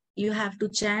you have to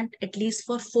chant at least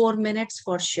for 4 minutes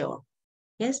for sure.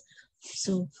 Yes.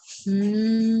 So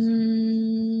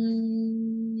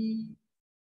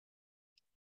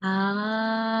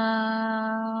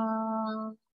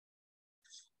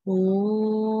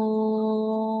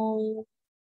oh,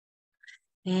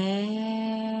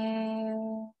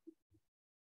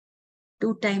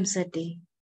 two times a day.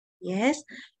 Yes.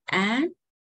 And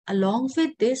along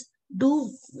with this,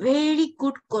 do very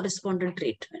good correspondent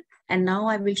treatment. And now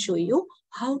I will show you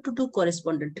how to do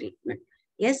correspondent treatment.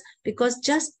 Yes, because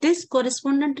just this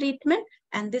correspondent treatment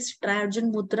and this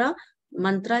Triorigin mudra,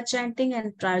 mantra chanting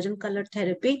and Triorigin color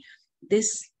therapy,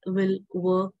 this will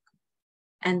work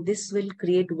and this will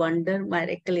create wonder,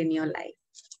 miracle in your life.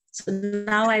 So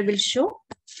now I will show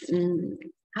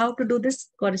how to do this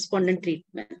correspondent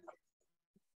treatment.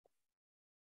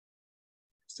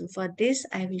 So for this,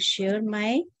 I will share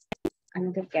my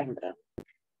another camera.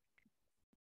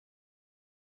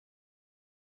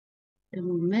 A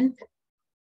moment.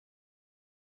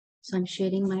 So I'm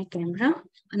sharing my camera,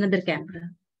 another camera.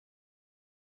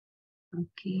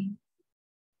 Okay.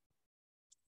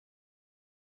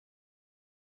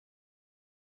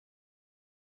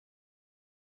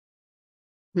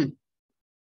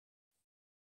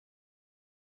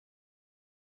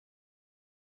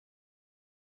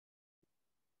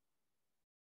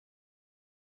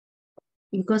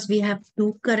 because we have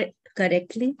to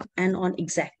correctly and on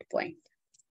exact point.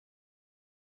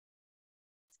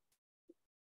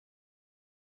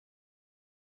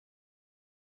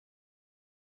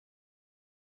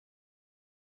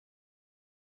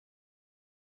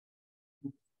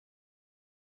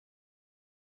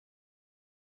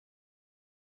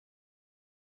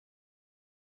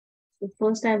 So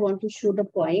first I want to show the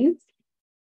point.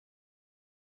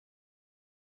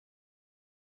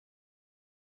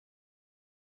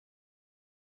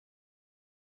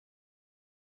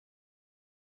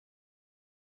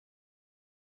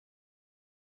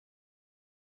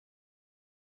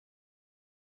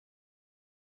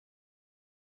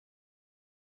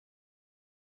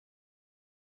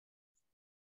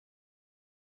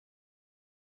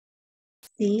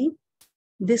 See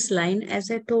this line,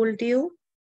 as I told you,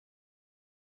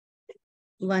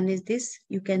 one is this,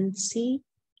 you can see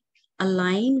a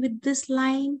line with this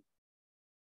line.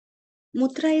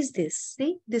 Mudra is this,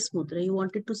 see this mudra, you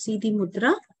wanted to see the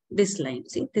mudra, this line,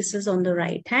 see this is on the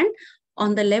right hand,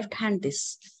 on the left hand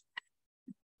this,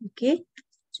 okay,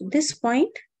 so this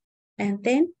point, and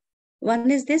then one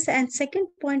is this, and second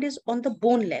point is on the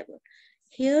bone level.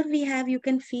 Here we have, you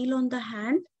can feel on the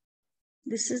hand,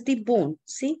 this is the bone,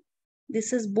 see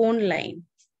this is bone line,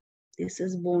 this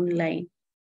is bone line,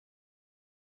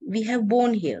 we have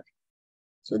bone here,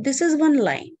 so this is one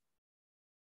line.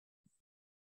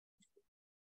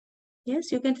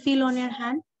 Yes, you can feel on your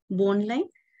hand, bone line.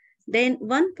 Then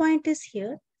one point is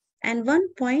here and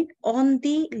one point on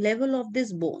the level of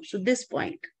this bone. So this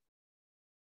point.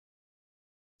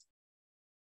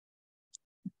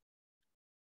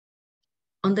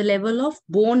 On the level of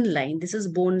bone line, this is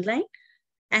bone line.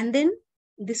 And then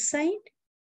this side.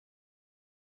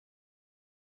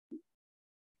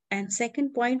 And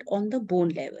second point on the bone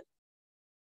level.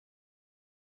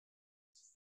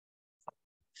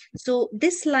 So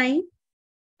this line,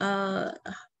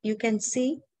 you can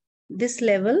see this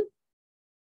level.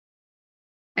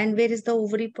 And where is the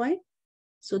ovary point?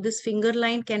 So this finger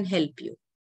line can help you.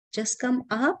 Just come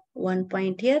up, one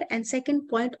point here and second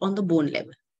point on the bone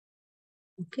level.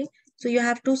 Okay, so you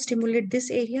have to stimulate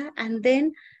this area and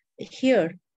then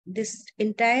here, this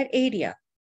entire area,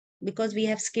 because we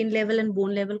have skin level and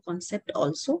bone level concept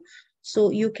also.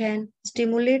 So you can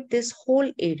stimulate this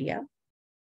whole area,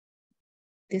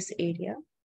 this area,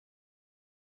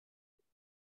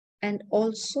 and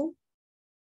also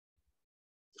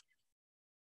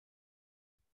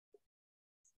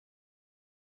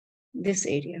this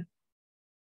area,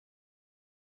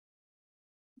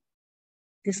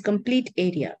 this complete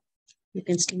area, you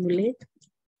can stimulate.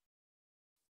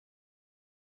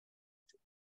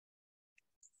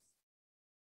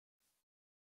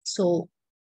 So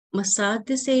massage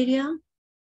this area,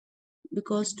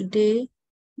 because today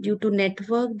due to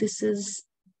network, this is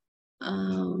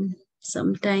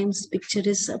sometimes picture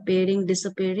is appearing,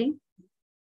 disappearing.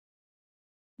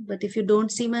 But if you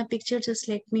don't see my picture, just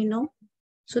let me know.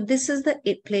 So this is the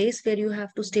place where you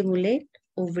have to stimulate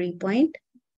ovary point.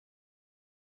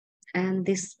 And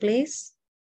this place.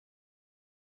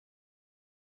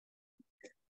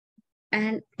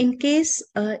 And in case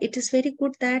it is very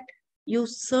good that you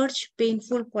search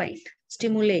painful point,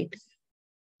 stimulate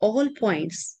all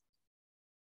points.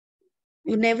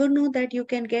 You never know that you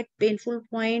can get painful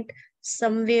point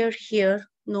somewhere here,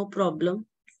 no problem.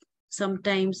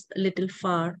 Sometimes a little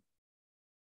far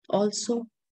also.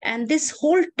 And this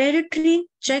whole territory,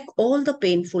 check all the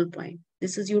painful point.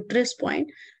 This is uterus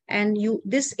point, and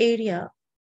this area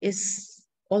is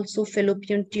also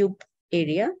fallopian tube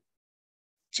area.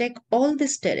 Check all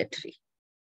this territory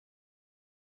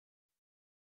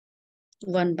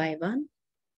one by one.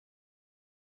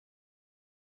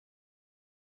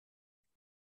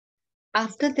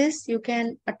 After this, you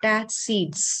can attach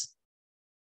seeds.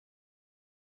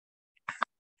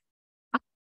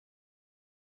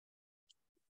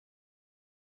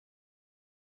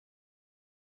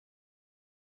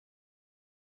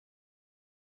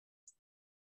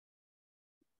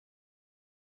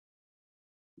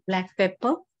 Black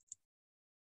pepper.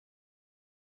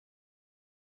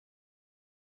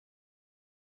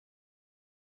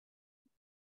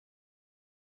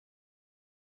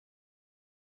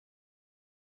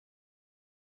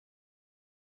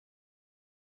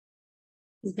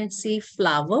 You can see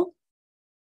flour.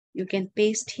 You can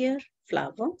paste here,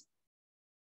 flour.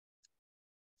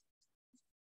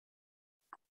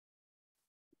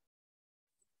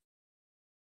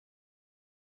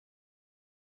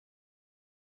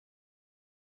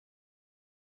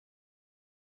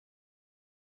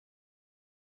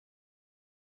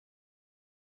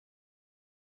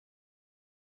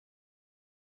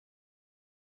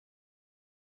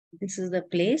 This is the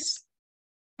place.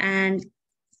 And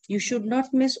you should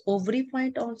not miss ovary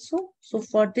point also. So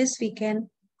for this, we can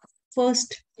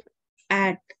first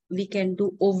add, we can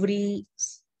do ovary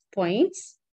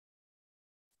points.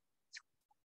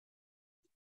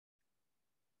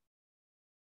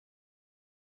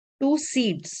 Two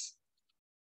seeds,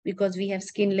 because we have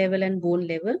skin level and bone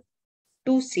level.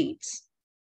 Two seeds.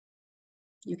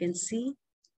 You can see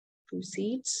two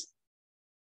seeds.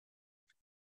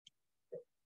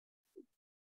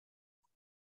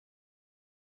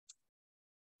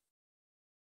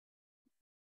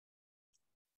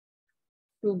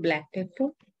 Two black pepper.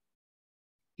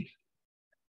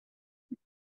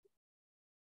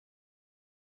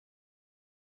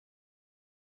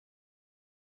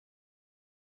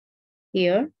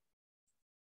 Here.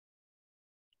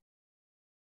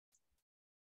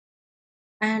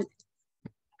 And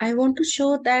I want to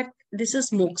show that this is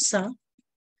moxa.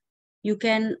 You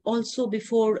can also,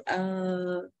 before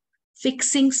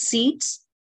fixing seeds,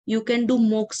 you can do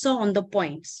moxa on the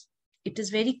points. It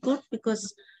is very good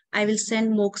because I will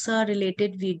send moxa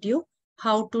related video,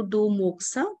 how to do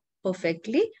moxa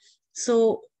perfectly.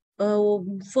 So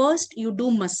first you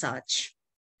do massage,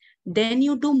 then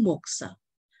you do moxa,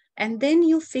 and then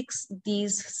you fix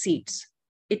these seeds.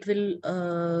 It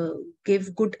will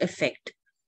give good effect.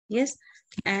 Yes.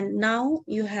 And now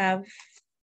you have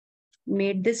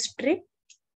made this strip,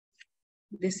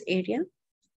 this area.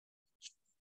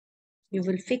 You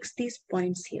will fix these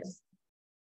points here.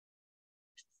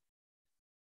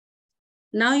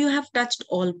 Now you have touched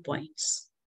all points,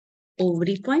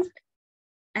 ovary point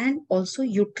and also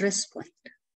uterus point.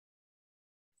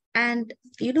 And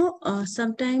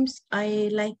sometimes I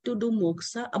like to do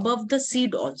moxa above the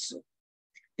seed also,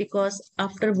 because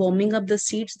after warming up the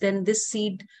seeds, then this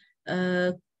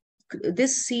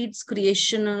seed's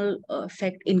creational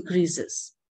effect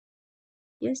increases.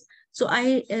 Yes. So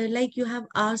I like you have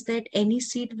asked that any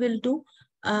seed will do.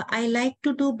 I like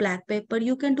to do black pepper.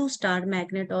 You can do star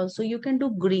magnet also. You can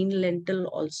do green lentil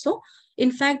also.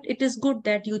 In fact, it is good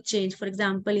that you change. For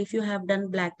example, if you have done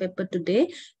black pepper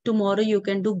today, tomorrow you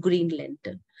can do green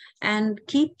lentil and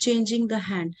keep changing the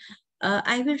hand.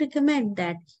 I will recommend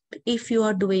that if you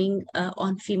are doing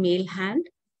on female hand,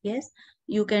 yes,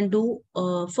 you can do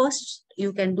first,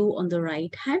 you can do on the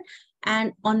right hand,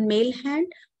 and on male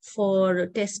hand for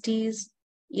testes,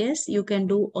 yes, you can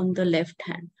do on the left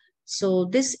hand. So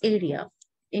this area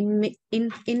in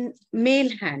male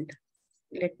hand,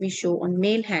 let me show on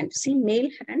male hand. See, male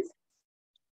hand,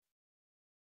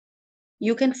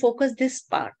 you can focus this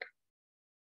part.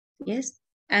 Yes.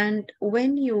 And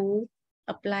when you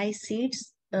apply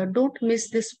seeds, don't miss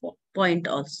this point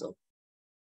also.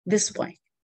 This point,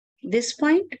 this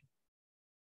point,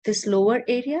 this lower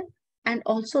area, and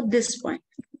also this point.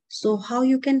 So how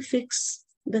you can fix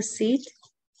the seed?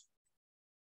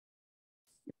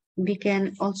 We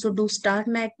can also do star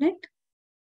magnet.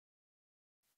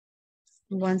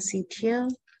 One seed here,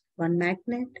 one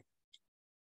magnet.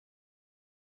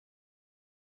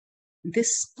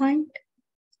 This point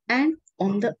and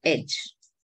on the edge.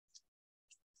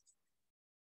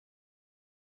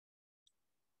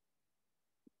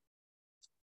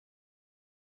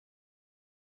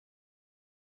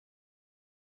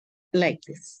 Like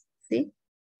this, see?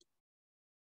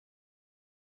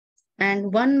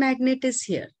 And one magnet is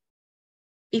here.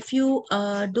 If you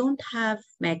don't have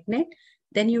magnet,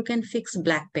 then you can fix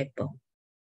black pepper.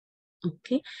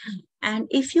 Okay. And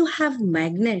if you have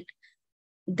magnet,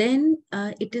 then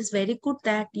it is very good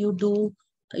that you do,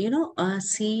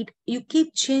 seed, you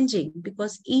keep changing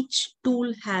because each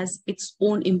tool has its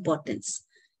own importance.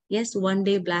 Yes, one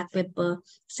day black pepper,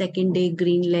 second day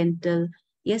green lentil,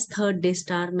 yes, third day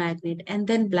star magnet, and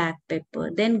then black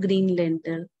pepper, then green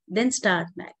lentil, then star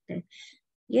magnet.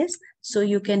 Yes, so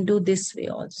you can do this way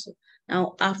also.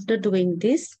 Now, after doing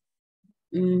this,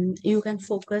 you can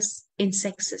focus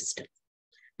insect system.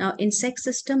 Now, insect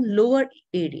system, lower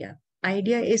area.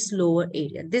 Idea is lower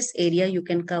area. This area you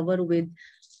can cover with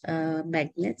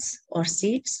magnets or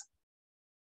seeds.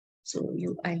 So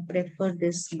I prefer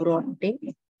this broad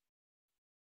day.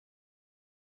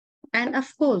 And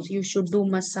of course, you should do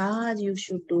massage, you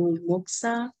should do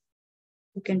moxa.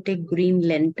 You can take green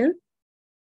lentil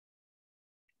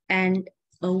and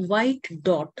a white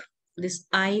dot. This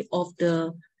eye of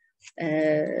the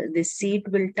seed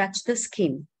will touch the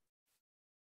skin.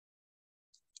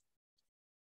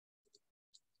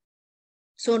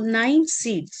 So 9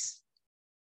 seeds.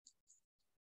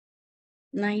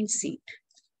 9 seed.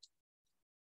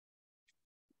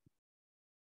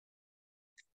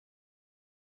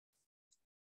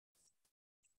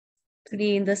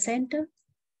 3 in the center,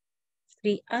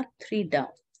 3 up, 3 down.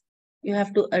 You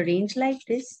have to arrange like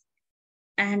this,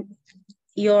 and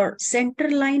your center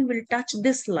line will touch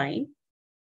this line.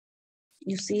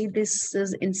 You see, this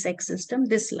is insect system,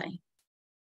 this line,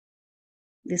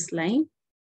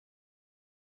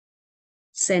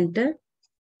 center,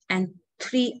 and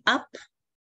 3 up,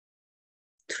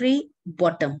 3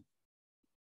 bottom.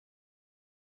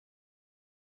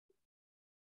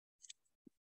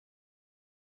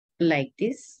 Like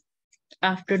this.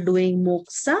 After doing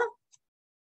moksha,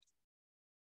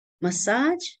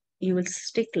 massage, you will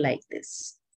stick like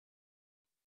this.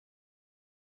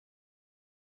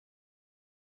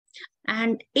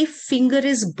 And if finger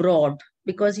is broad,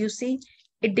 because you see,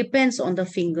 it depends on the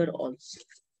finger also,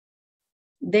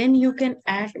 then you can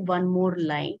add one more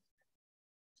line.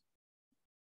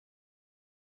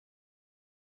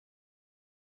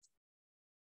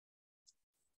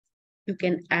 You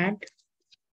can add,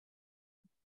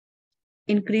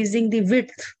 increasing the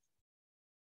width.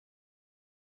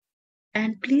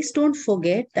 And please don't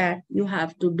forget that you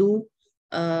have to do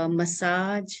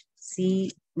massage,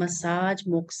 see, massage,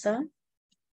 moksha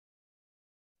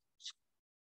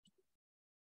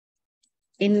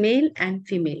in male and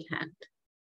female hand,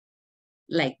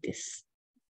 like this.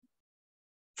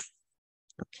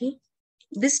 Okay,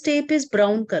 this tape is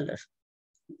brown color.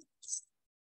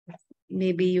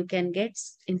 Maybe you can get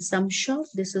in some shop.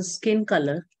 This is skin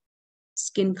color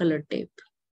tape.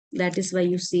 That is why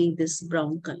you see this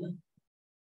brown color.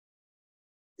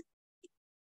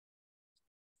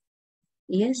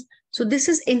 Yes, so this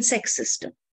is insect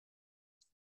system.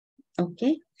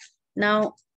 Okay,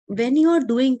 now when you are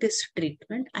doing this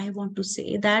treatment, I want to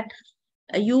say that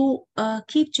you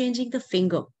keep changing the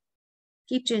finger.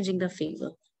 Keep changing the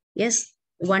finger. Yes,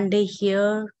 one day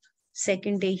here,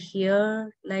 second day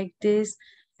here, like this.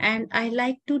 And I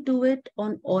like to do it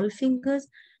on all fingers.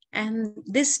 And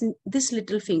this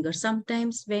little finger,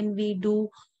 sometimes when we do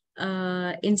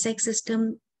insect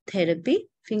system therapy,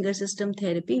 finger system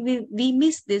therapy, we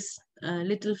miss this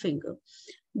little finger.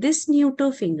 This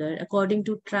neuter finger, according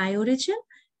to Triorigin,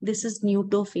 this is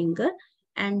neuter finger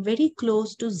and very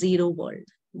close to 0 world,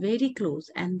 very close.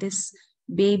 And this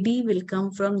baby will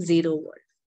come from 0 world.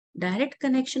 Direct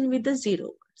connection with the 0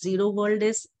 world. 0 world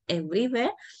is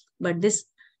everywhere, but this,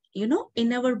 you know,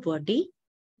 in our body,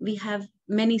 we have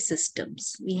many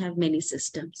systems.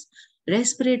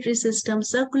 Respiratory system,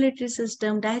 circulatory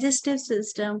system, digestive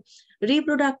system,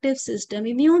 reproductive system,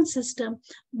 immune system.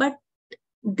 But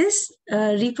this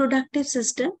reproductive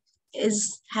system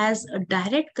has a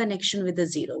direct connection with the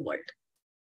 0 world.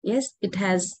 Yes, it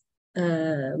has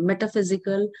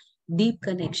metaphysical deep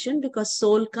connection because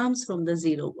soul comes from the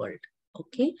 0 world.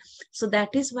 Okay, so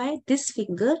that is why this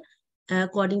finger,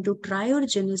 according to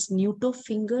Triorigin, is neuter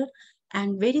finger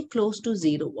and very close to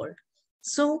 0 world.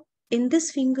 So in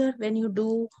this finger, when you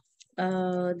do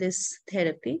this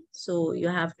therapy, so you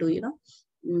have to, you know,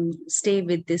 stay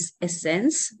with this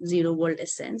essence, 0 world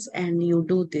essence, and you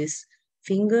do this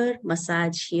finger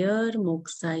massage here,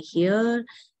 moksha here,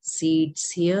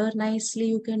 seeds here, nicely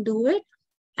you can do it,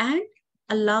 and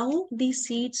allow these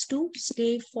seeds to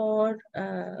stay for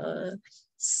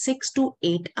 6 to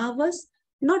 8 hours.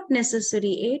 Not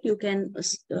necessary 8,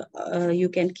 you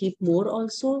can keep more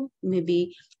also.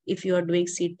 Maybe if you are doing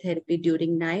seed therapy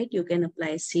during night, you can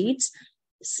apply seeds,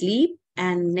 sleep,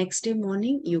 and next day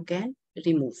morning you can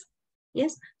remove.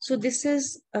 Yes, so this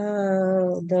is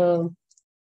the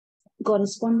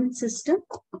correspondence system.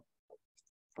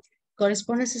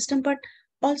 But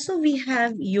also we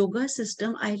have yoga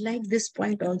system. I like this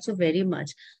point also very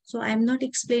much. So I'm not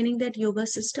explaining that yoga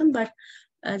system, but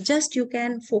just you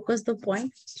can focus the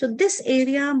point. So this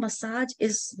area massage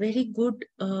is very good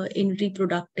in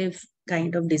reproductive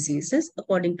kind of diseases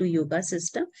according to yoga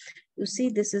system. You see,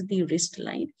 this is the wrist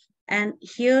line. And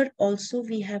here also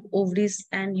we have ovaries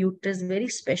and uterus, very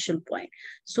special point.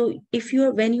 So if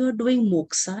when you're doing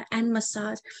moksha and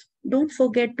massage, don't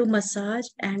forget to massage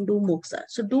and do moksha.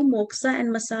 So do moksha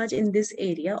and massage in this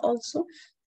area also.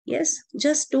 Yes,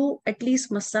 just do at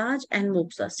least massage and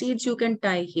moksha. Seeds you can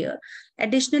tie here.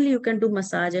 Additionally, you can do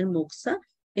massage and moksha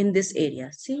in this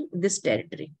area. See, this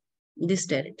territory.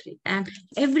 And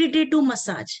every day do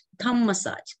massage, thumb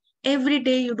massage. Every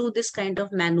day you do this kind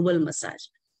of manual massage.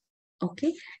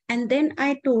 Okay, and then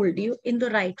I told you in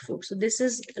the right foot. So this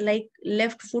is like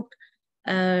left foot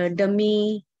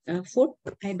dummy foot.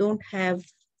 I don't have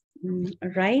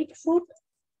right foot,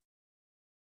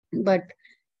 but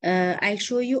I'll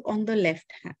show you on the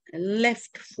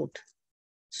left foot.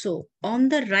 So on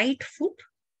the right foot,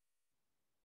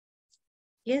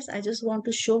 yes, I just want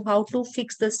to show how to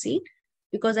fix the seat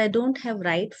because I don't have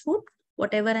right foot.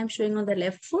 Whatever I'm showing on the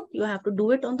left foot, you have to do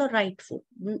it on the right foot,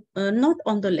 not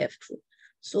on the left foot.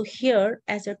 So here,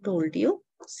 as I told you,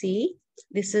 see,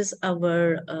 this is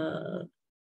our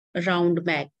round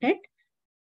magnet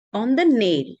on the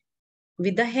nail.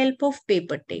 With the help of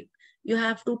paper tape, you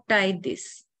have to tie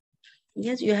this.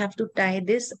 Yes, you have to tie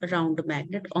this round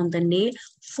magnet on the nail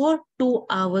for 2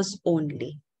 hours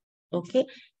only. Okay,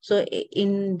 so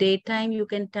in daytime you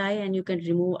can tie and you can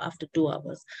remove after 2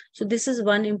 hours. So this is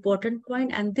one important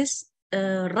point. And this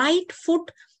right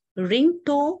foot ring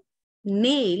toe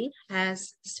nail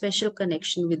has special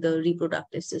connection with the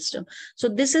reproductive system. So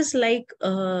this is like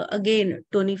again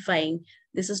tonifying.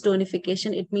 This is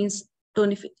tonification. It means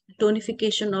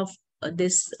tonification of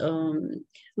this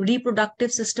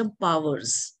reproductive system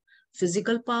powers,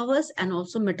 physical powers and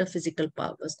also metaphysical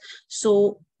powers.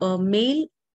 So male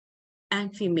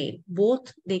and female,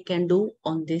 both they can do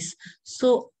on this.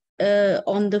 So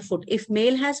on the foot, if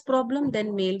male has problem,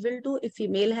 then male will do. If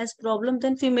female has problem,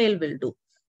 then female will do.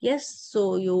 Yes,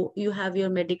 so you have your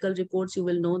medical reports, you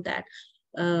will know that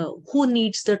who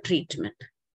needs the treatment.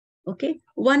 Okay,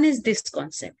 one is this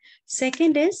concept.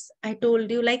 Second is, I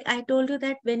told you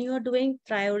that when you are doing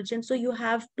Triorigin, so you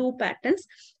have 2 patterns.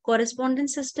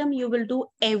 Correspondence system you will do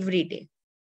every day.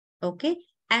 Okay,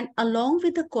 and along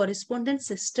with the correspondence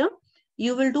system,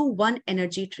 you will do one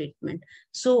energy treatment.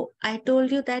 So I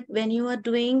told you that when you are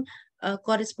doing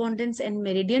correspondence and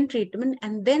meridian treatment,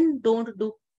 and then don't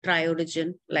do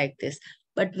Triorigin like this.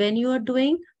 But when you are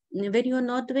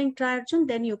not doing Triorigin,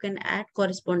 then you can add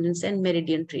correspondence and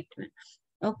meridian treatment.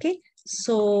 Okay,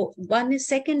 so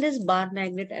second is bar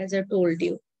magnet, as I told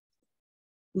you.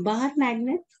 Bar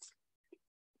magnet.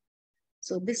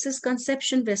 So this is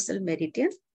conception vessel meridian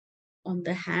on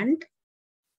the hand.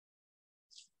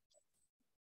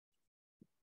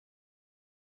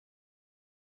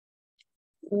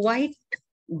 White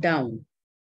down,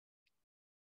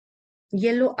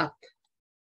 yellow up.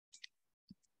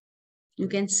 You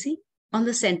can see on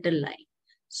the center line.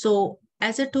 So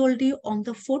as I told you, on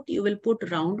the foot, you will put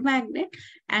round magnet,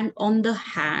 and on the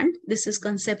hand, this is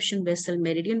conception vessel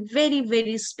meridian, very,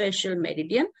 very special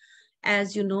meridian.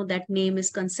 As you know, that name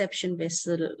is conception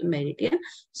vessel meridian.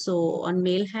 So on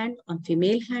male hand, on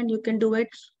female hand, you can do it.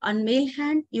 On male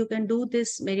hand, you can do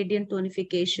this meridian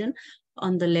tonification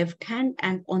on the left hand,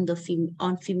 and on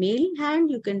female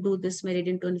hand, you can do this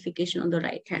meridian tonification on the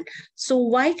right hand. So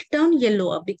white down,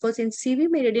 yellow up, because in CV,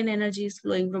 meridian energy is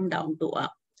flowing from down to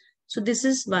up. So this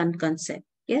is one concept.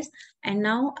 Yes. And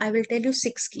now I will tell you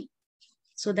 6 key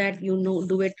so that you know,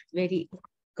 do it very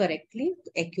correctly,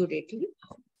 accurately.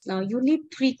 Now you need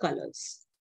 3 colors.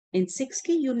 In 6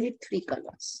 key, you need 3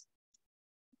 colors.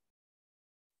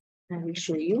 I will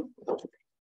show you.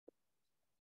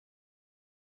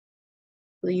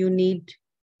 So you need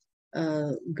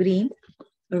green,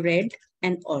 red,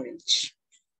 and orange.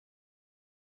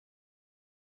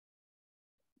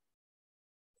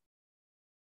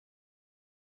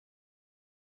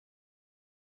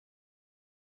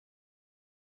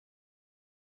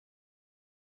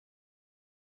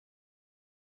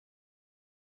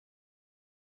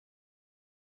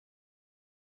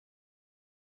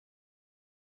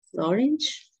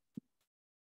 Orange,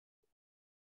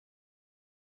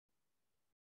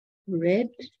 red,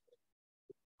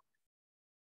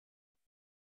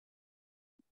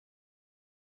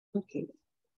 okay.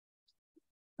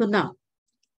 So now,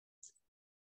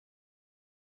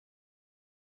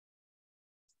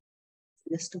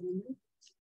 just a moment.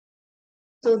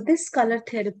 So this color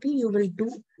therapy you will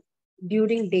do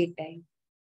during daytime.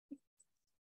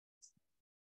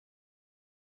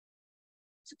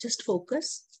 So just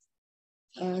focus.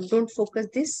 Don't focus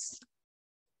this.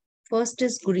 First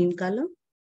is green color.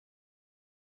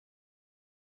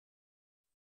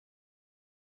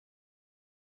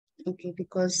 Okay,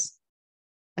 because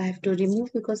I have to remove,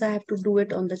 because I have to do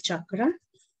it on the chakra.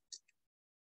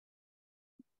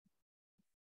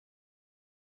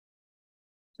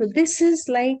 So this is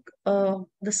like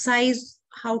the size,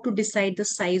 how to decide the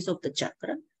size of the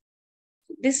chakra.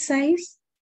 This size,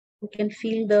 you can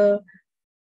feel the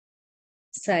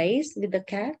size with the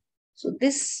cat. So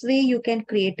this way you can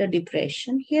create a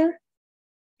depression here,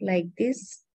 like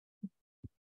this.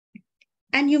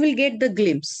 And you will get the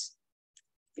glimpse.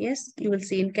 Yes, you will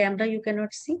see in camera, you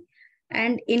cannot see.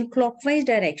 And in clockwise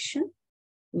direction,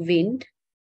 wind,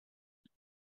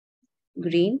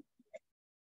 green,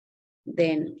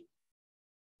 then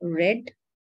red.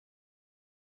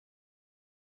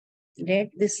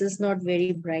 Red, this is not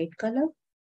very bright color.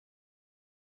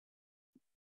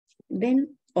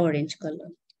 Then orange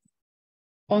color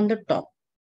on the top.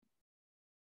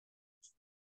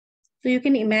 So you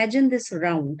can imagine this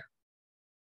round.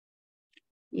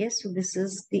 Yes, so this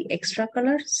is the extra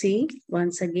color. See,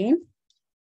 once again,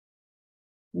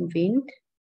 wind.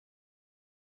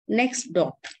 Next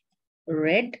dot,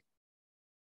 red.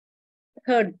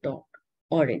 Third dot,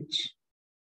 orange.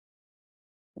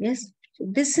 Yes, so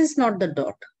this is not the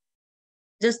dot,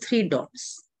 just 3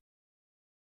 dots.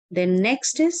 Then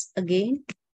next is again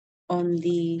on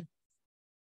the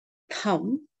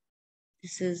thumb.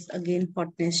 This is again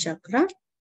hotness chakra,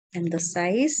 and the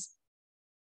size.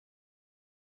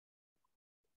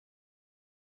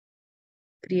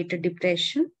 Create a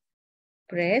depression,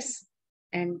 press,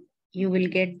 and you will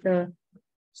get the,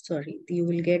 you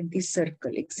will get the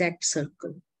circle, exact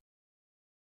circle.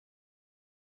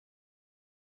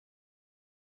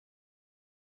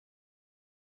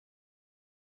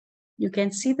 You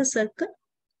can see the circle.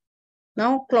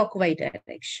 Now clockwise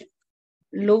direction.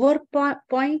 Lower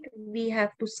point, we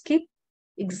have to skip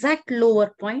exact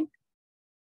lower point.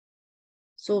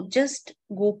 So just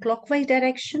go clockwise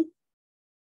direction.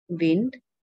 Wind,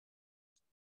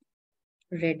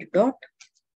 red dot,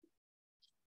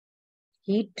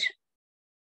 heat,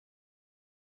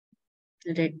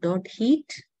 red dot,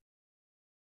 heat,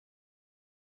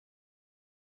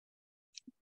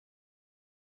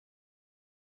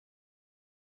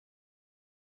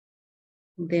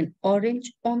 then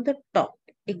orange on the top,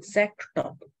 exact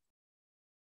top.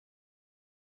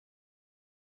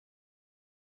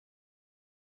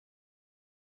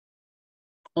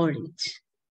 Orange.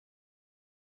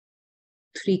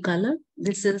 3 color.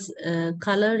 This is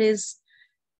color is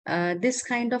this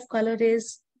kind of color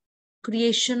is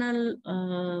creational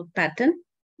pattern.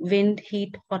 Wind,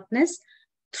 heat, hotness.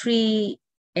 3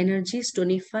 energies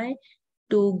tonify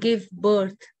to give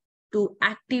birth, to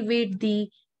activate the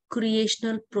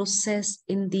creational process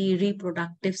in the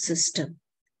reproductive system.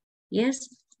 Yes,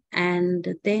 and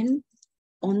then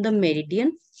on the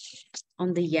meridian,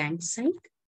 on the yang side,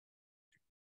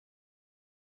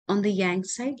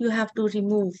 you have to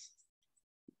remove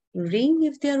ring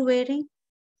if they are wearing.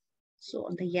 So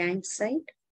on the yang side,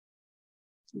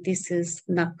 this is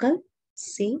knuckle,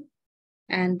 see,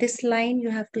 and this line, you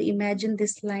have to imagine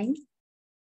this line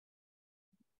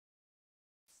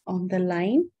on the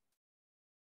line,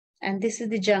 and this is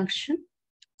the junction.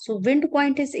 So wind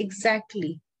point is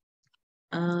exactly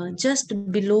just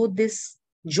below this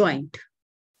joint.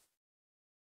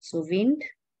 So wind,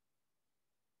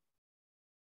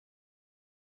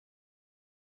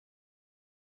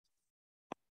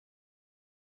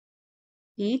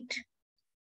 heat,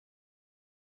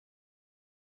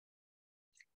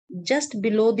 just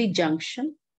below the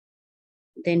junction,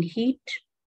 then heat,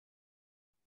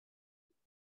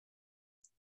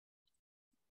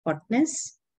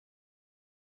 hotness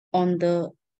on the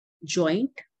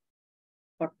joint,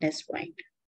 hotness point.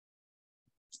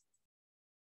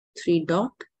 3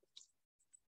 dot.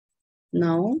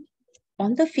 Now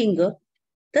on the finger,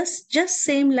 this just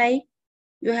same like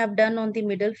you have done on the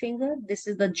middle finger. This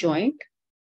is the joint,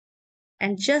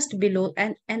 and just below,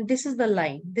 and this is the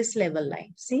line, this level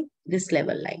line. See, this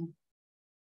level line,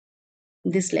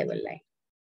 this level line.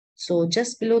 So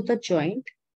just below the joint,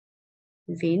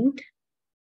 wind,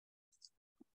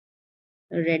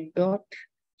 red dot,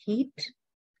 heat.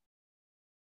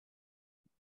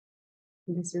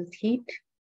 This is heat.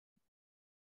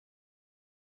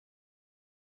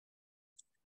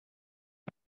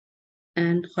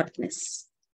 And hotness.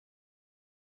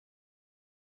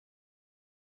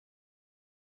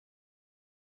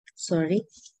 Sorry.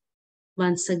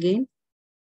 Once again,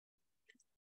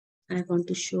 I want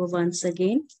to show once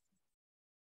again.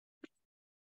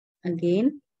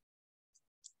 Again,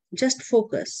 just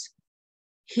focus.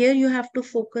 Here you have to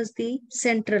focus the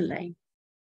central line.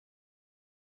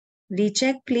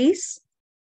 Recheck, please.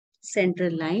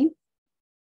 Central line.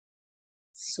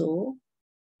 So,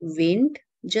 wind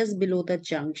just below the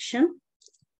junction.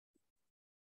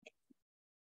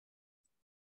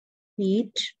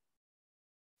 Heat.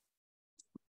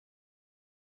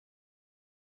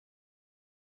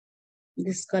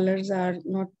 These colors are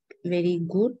not very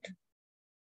good.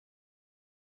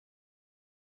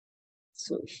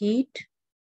 So, heat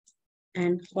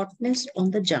and hotness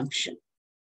on the junction.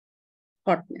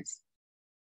 Hotness.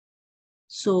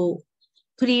 So,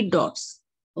 3 dots.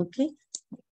 Okay.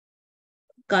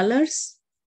 Colors,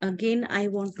 again, I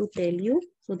want to tell you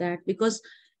so that because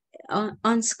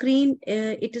on screen,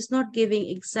 it is not giving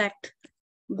exact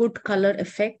good color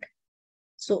effect.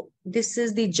 So this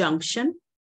is the junction,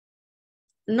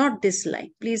 not this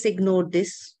line. Please ignore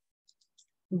this.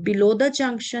 Below the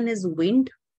junction is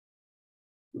wind,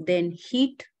 then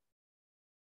heat,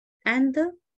 and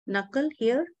the knuckle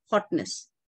here, hotness.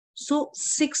 So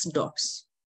 6 dots.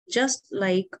 just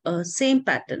like a same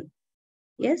pattern.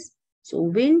 Yes. So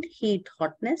wind, heat,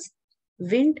 hotness,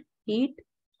 wind, heat,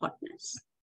 hotness.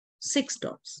 6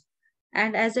 dots.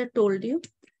 And as I told you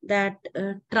that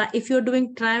if you're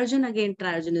doing Triorigin, again,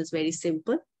 Triorigin is very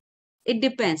simple. It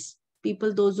depends.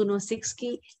 People, those who know 6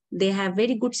 key, they have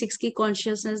very good 6 key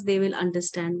consciousness, they will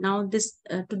understand. Now this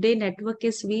today network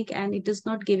is weak and it is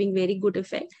not giving very good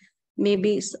effect.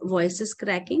 Maybe voice is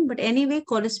cracking, but anyway,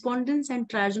 correspondence and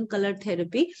Triorigin color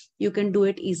therapy, you can do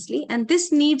it easily. And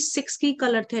this needs 6 key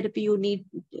color therapy. You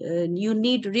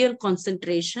need real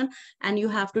concentration, and you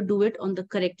have to do it on the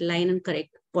correct line and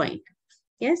correct point.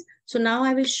 Yes. So now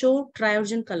I will show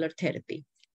Triorigin color therapy.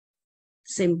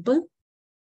 Simple.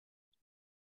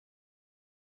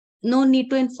 No need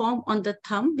to inform on the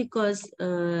thumb because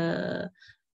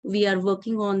we are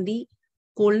working on the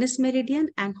coldness meridian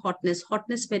and hotness.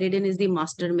 Hotness meridian is the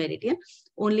master meridian.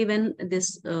 Only when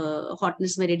this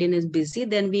hotness meridian is busy,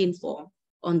 then we inform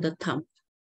on the thumb.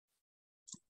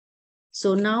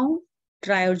 So now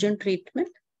Triorigin treatment.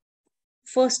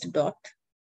 First dot,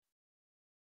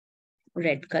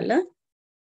 red color.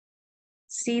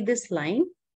 See this line.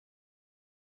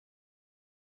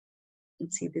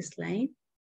 See this line.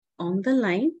 On the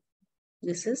line,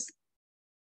 this is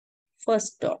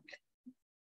first dot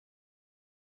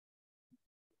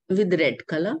with red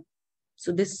color.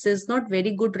 So this is not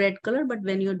very good red color, but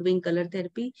when you're doing color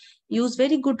therapy, use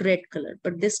very good red color.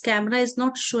 But this camera is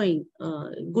not showing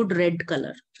good red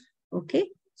color. Okay.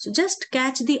 So just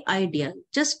catch the idea.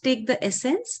 Just take the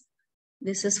essence.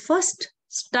 This is first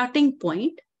starting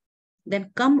point. Then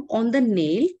come on the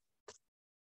nail.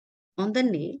 On the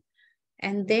nail.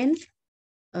 And then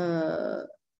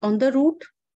on the root,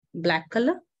 black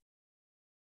color.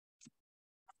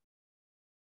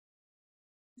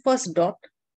 First dot,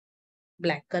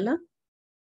 black color.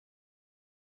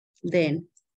 Then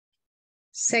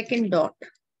second dot,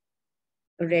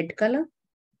 red color.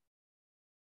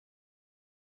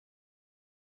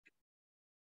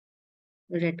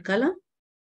 Red color.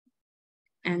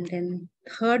 And then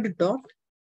third dot,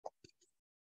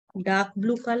 dark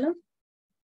blue color.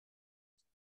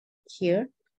 Here.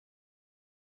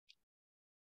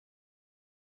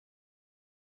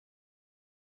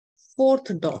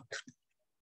 Fourth dot,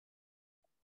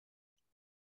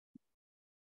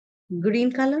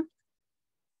 green color.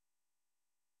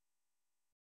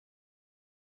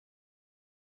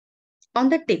 On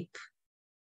the tip.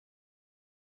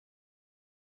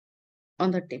 On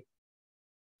the tip.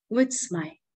 With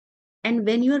smile. And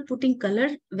when you are putting color,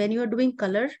 when you are doing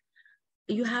color,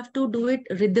 you have to do it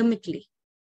rhythmically.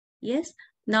 Yes.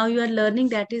 Now you are learning.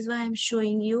 That is why I'm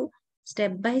showing you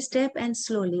step by step and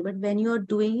slowly. But when you are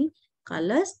doing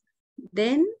colors,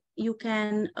 then you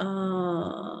can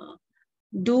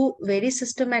do very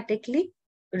systematically,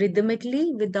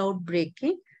 rhythmically without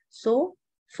breaking. So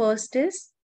first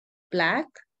is black,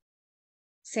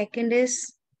 second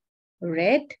is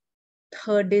red,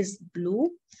 third is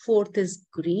blue, fourth is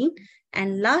green,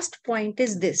 and last point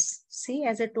is this. See,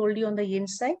 as I told you on the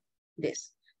inside,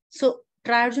 this. So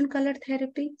Triorigin color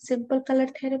therapy, simple color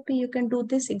therapy, you can do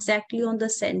this exactly on the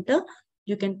center.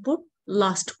 You can put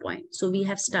last point. So we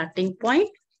have starting point,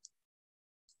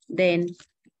 then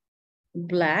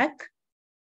black,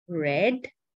 red,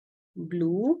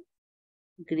 blue,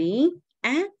 green,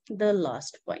 and the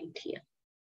last point here.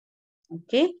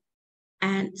 Okay.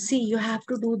 And see, you have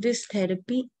to do this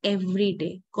therapy every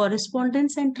day.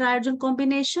 Correspondence and Triorigin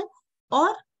combination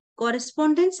or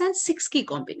correspondence and 6 key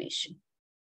combination.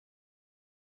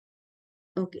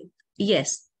 Okay.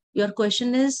 Yes. Your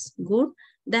question is good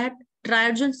that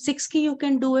Triorigin 6 key, you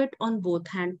can do it on both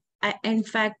hands. In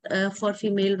fact, for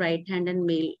female right hand and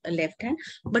male left hand.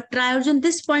 But Triorigin,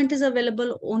 this point is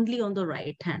available only on the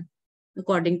right hand.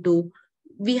 According to,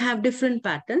 we have different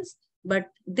patterns, but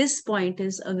this point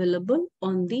is available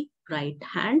on the right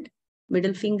hand,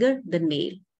 middle finger, the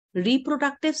nail.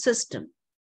 Reproductive system.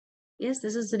 Yes,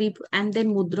 this is and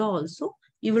then mudra also.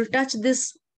 You will touch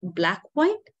this black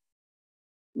point,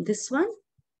 this one,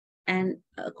 and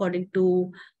according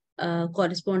to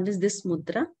correspondence, this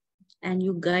mudra, and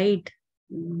you guide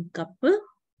couple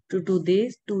to do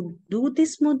this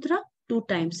mudra 2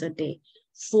 times a day.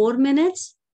 4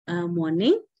 minutes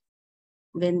morning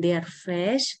when they are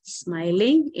fresh,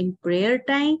 smiling in prayer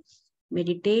time,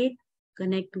 meditate,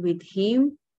 connect with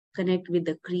him, connect with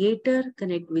the creator,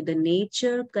 connect with the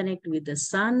nature, connect with the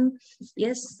sun.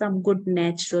 Yes, some good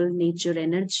natural nature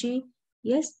energy.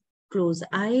 Yes, close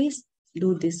eyes,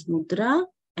 do this mudra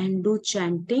and do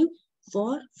chanting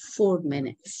for 4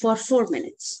 minutes. For 4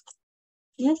 minutes.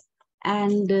 Yes,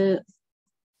 and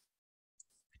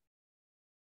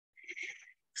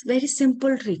It's very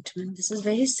simple treatment. This is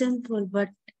very simple, but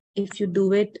if you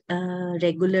do it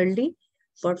regularly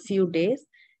for a few days,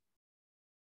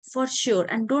 for sure,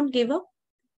 and don't give up.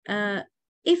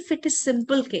 If it is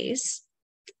simple case,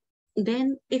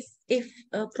 then if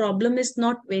a problem is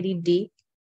not very deep,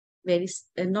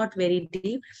 not very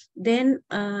deep, then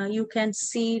you can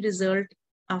see result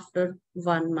after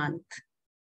 1 month.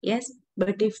 Yes,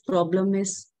 but if problem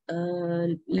is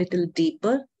little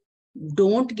deeper,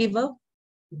 don't give up.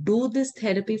 Do this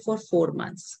therapy for 4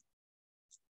 months.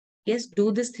 Yes,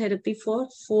 do this therapy for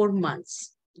 4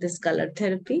 months. This color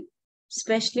therapy,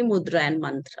 especially mudra and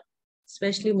mantra.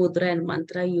 Especially mudra and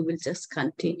mantra, you will just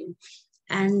continue.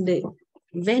 And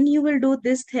when you will do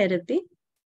this therapy,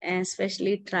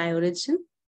 especially Triorigin,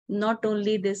 not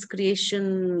only this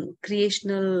creational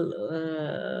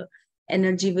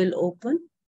energy will open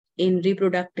in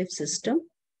reproductive system,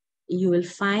 you will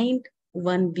find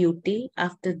one beauty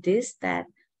after this, that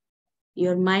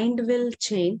your mind will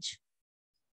change,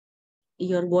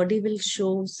 your body will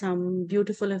show some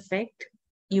beautiful effect,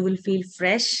 you will feel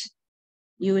fresh,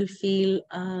 you will feel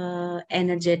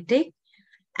energetic,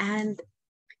 and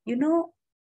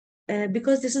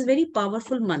because this is very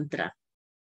powerful mantra,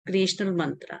 creational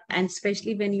mantra, and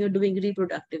especially when you're doing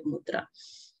reproductive mudra,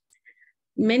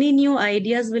 many new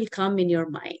ideas will come in your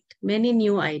mind, many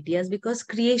new ideas, because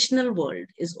creational world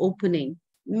is opening,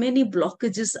 many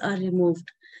blockages are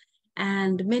removed,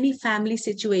 and many family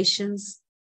situations,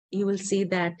 you will see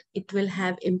that it will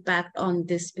have impact on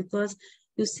this, because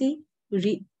you see,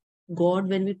 God,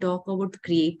 when we talk about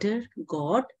creator,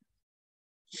 God,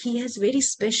 he has very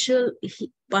special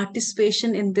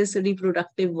participation in this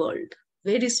reproductive world,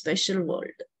 very special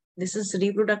world. This is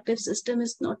reproductive system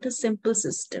is not a simple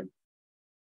system.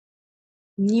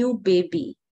 New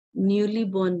baby, newly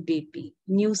born baby,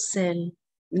 new cell,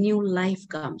 new life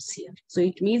comes here. So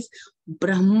it means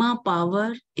Brahma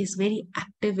power is very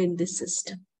active in this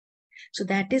system. So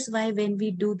that is why when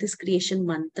we do this creation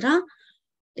mantra,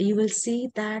 you will see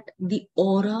that the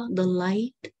aura, the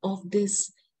light of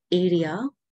this area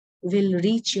will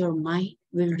reach your mind,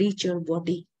 will reach your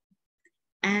body.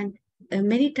 And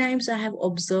many times I have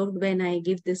observed when I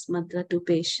give this mantra to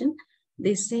patient,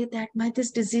 they say that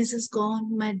this disease is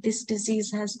gone, this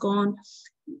disease has gone.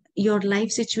 Your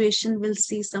life situation will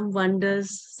see some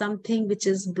wonders, something which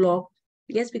is blocked.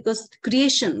 Yes, because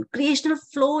creational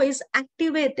flow is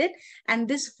activated, and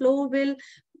this flow will,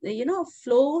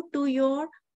 flow to your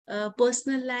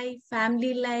personal life,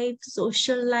 family life,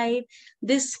 social life.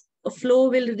 This flow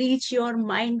will reach your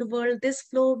mind world. This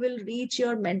flow will reach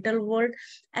your mental world.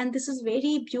 And this is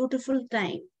very beautiful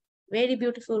time, very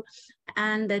beautiful.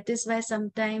 And that is why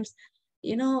sometimes,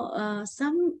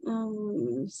 some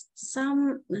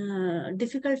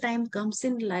difficult time comes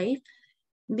in life.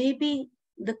 Maybe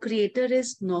the creator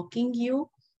is knocking you,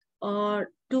 or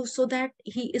so that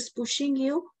he is pushing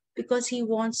you, because he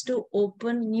wants to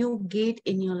open new gate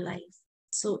in your life.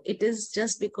 So it is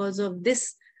just because of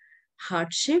this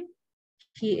hardship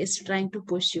he is trying to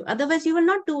push you. Otherwise you will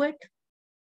not do it.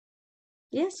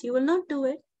 Yes, you will not do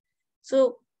it.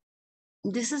 So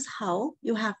this is how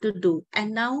you have to do.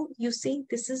 And now you see,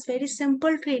 this is very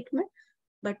simple treatment.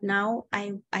 But now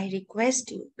I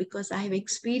request you, because I have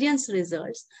experienced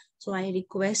results, so I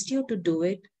request you to do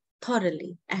it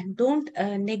thoroughly, and don't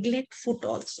neglect food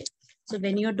also. So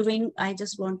when you're doing, I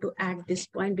just want to add this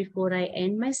point before I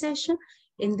end my session.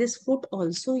 In this foot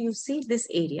also, you see this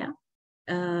area.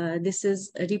 This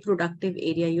is a reproductive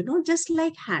area, just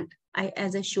like hand,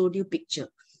 as I showed you picture.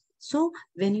 So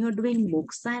when you're doing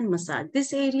moksha and massage,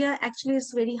 this area actually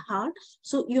is very hard.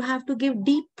 So you have to give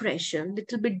deep pressure,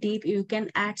 little bit deep. You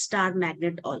can add star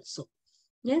magnet also.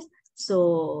 Yes.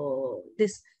 So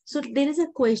there is a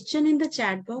question in the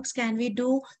chat box. Can we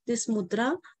do this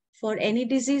mudra for any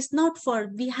disease? Not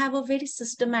for, we have a very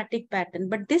systematic pattern,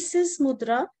 but this is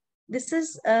mudra. This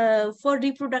is for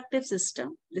reproductive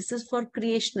system. This is for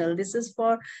creational. This is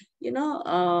for,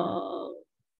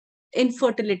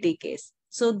 infertility case.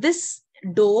 So this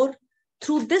door,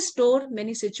 through this door,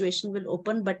 many situations will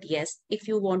open. But yes, if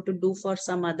you want to do for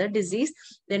some other disease,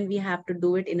 then we have to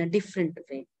do it in a different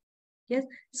way. Yes.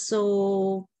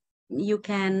 So you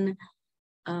can,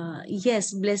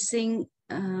 yes, blessing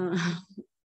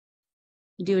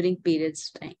during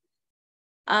periods time.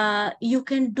 You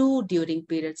can do during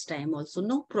periods time also,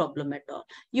 no problem at all.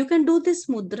 You can do this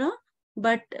mudra,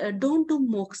 but don't do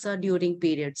moksha during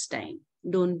periods time.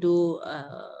 Don't do,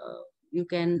 you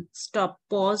can stop,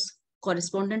 pause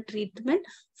correspondent treatment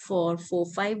for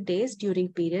 4-5 days during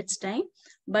periods time.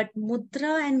 But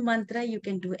mudra and mantra, you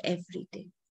can do every day.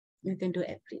 You can do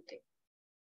every day.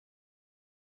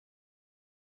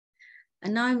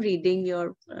 And now I'm reading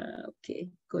your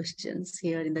questions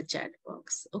here in the chat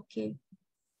box. Okay.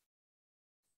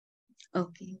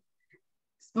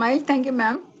 Smile, thank you,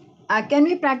 ma'am. Can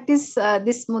we practice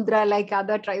this mudra like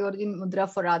other Triorigin mudra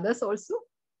for others also?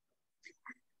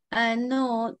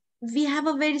 No, we have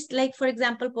a very, like, for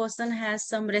example, person has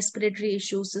some respiratory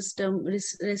issue system,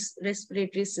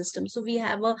 respiratory system. So we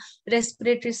have a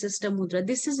respiratory system mudra.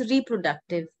 This is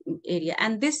reproductive area.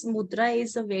 And this mudra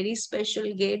is a very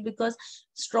special gate because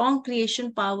strong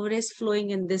creation power is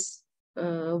flowing in this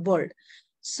world.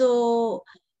 So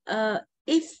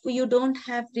if you don't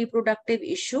have reproductive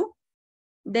issue,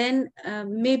 then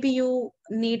maybe you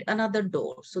need another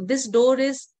door. So this door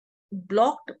is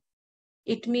blocked.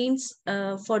 It means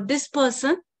for this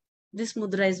person, this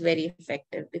mudra is very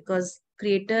effective because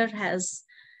creator has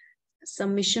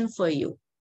some mission for you.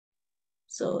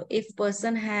 So if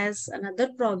person has another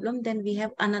problem, then we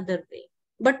have another way.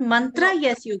 But mantra,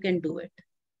 yes, you can do it.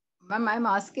 Ma'am, I'm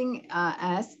asking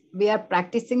as we are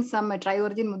practicing some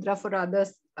Triorigin mudra for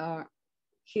others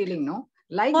healing, no?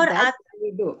 Like for that,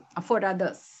 we do for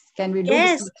others. Can we do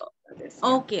yes. this?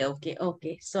 Others, yeah.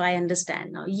 Okay. So I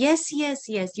understand now. Yes.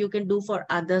 You can do for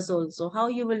others also. How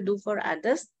you will do for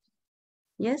others?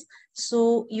 Yes.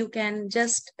 So you can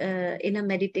just in a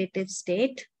meditative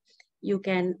state, you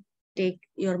can take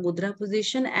your mudra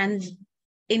position and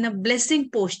in a blessing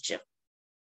posture.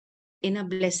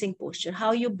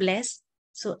 How you bless?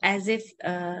 So as if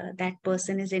that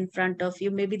person is in front of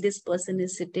you. Maybe this person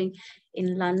is sitting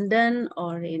in London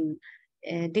or in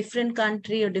a different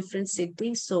country or different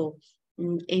city. So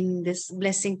in this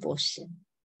blessing posture,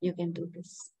 you can do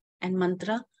this. And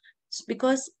mantra,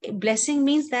 because blessing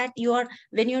means that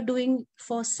when you're doing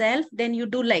for self, then you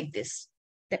do like this.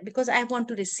 That because I want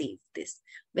to receive this.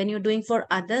 When you're doing for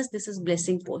others, this is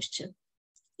blessing posture.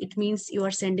 It means you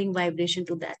are sending vibration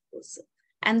to that person.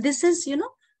 And this is,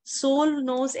 soul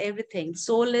knows everything.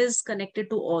 Soul is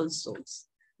connected to all souls.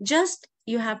 Just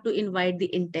you have to invite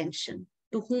the intention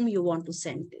to whom you want to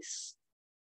send this.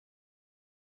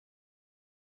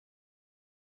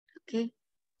 Okay.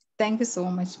 Thank you so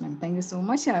much, ma'am. Thank you so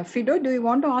much. Fido, do you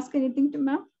want to ask anything to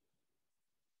ma'am?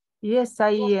 Yes,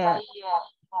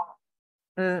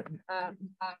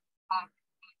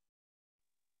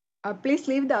 please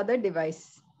leave the other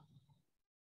device.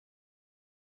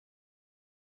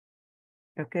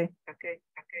 Okay.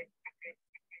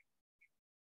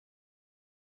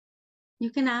 You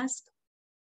can ask.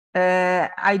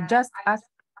 I just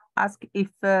ask if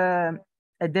there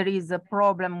is a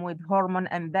problem with hormone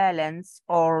imbalance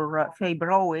or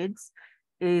fibroids.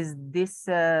 Is this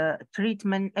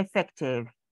treatment effective?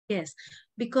 Yes,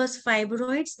 because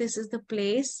fibroids, this is the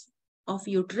place of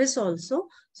uterus also.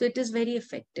 So it is very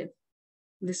effective,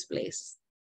 this place.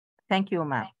 Thank you,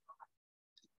 ma'am.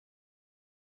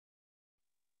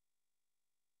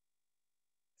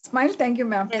 Smile, thank you,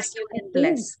 ma'am. Yes, you can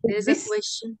bless. There's a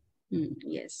question.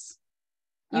 Yes.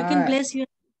 You can bless your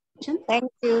question. Thank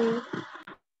you.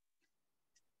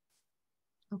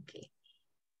 Okay.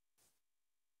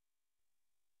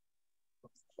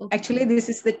 Actually, this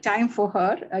is the time for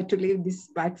her to leave this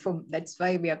platform. That's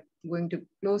why we are going to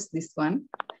close this one.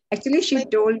 Actually, she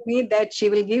told me that she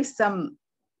will give some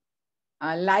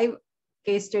live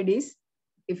case studies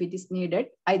if it is needed.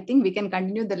 I think we can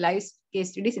continue the live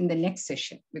case studies in the next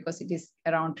session because it is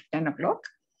around 10 o'clock.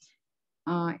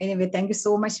 Anyway, thank you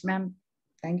so much, ma'am.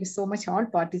 Thank you so much, all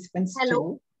participants. Hello.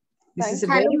 Too. This is a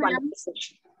very wonderful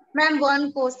session. Ma'am,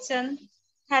 one question.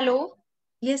 Hello.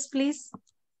 Yes, please.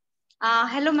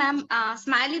 Hello, ma'am.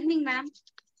 Smile evening, ma'am.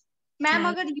 Ma'am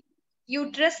अगर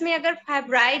uterus में अगर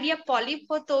fibroid या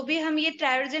polyp हो तो भी हम ये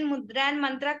ट्रायोरिजिन मुद्रा एंड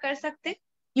मंत्रा कर सकते?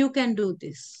 You can do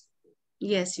this.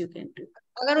 Yes, you can do.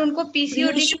 अगर उनको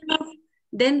PCOD,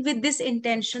 then with this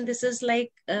intention, this is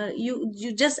like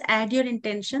you just add your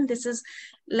intention. This is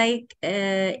like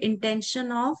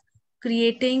intention of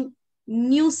creating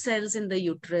new cells in the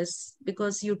uterus,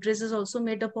 because uterus is also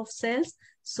made up of cells.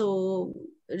 So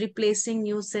replacing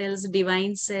new cells,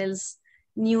 divine cells,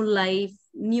 new life,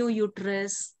 new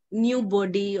uterus, new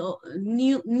body, or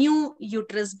new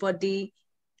uterus body,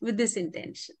 with this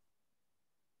intention.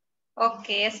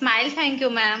 Okay, smile. Thank you,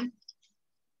 ma'am.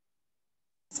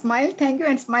 Smile, thank you,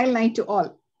 and smile night to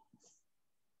all.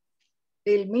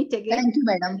 We'll meet again. Thank you,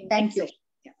 madam. Thank you.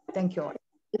 Yeah, thank you all.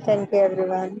 Thank you,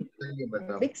 everyone. Thank you,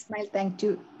 madam. Big smile, thank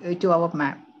you to our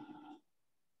ma'am.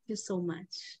 Thank you so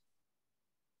much.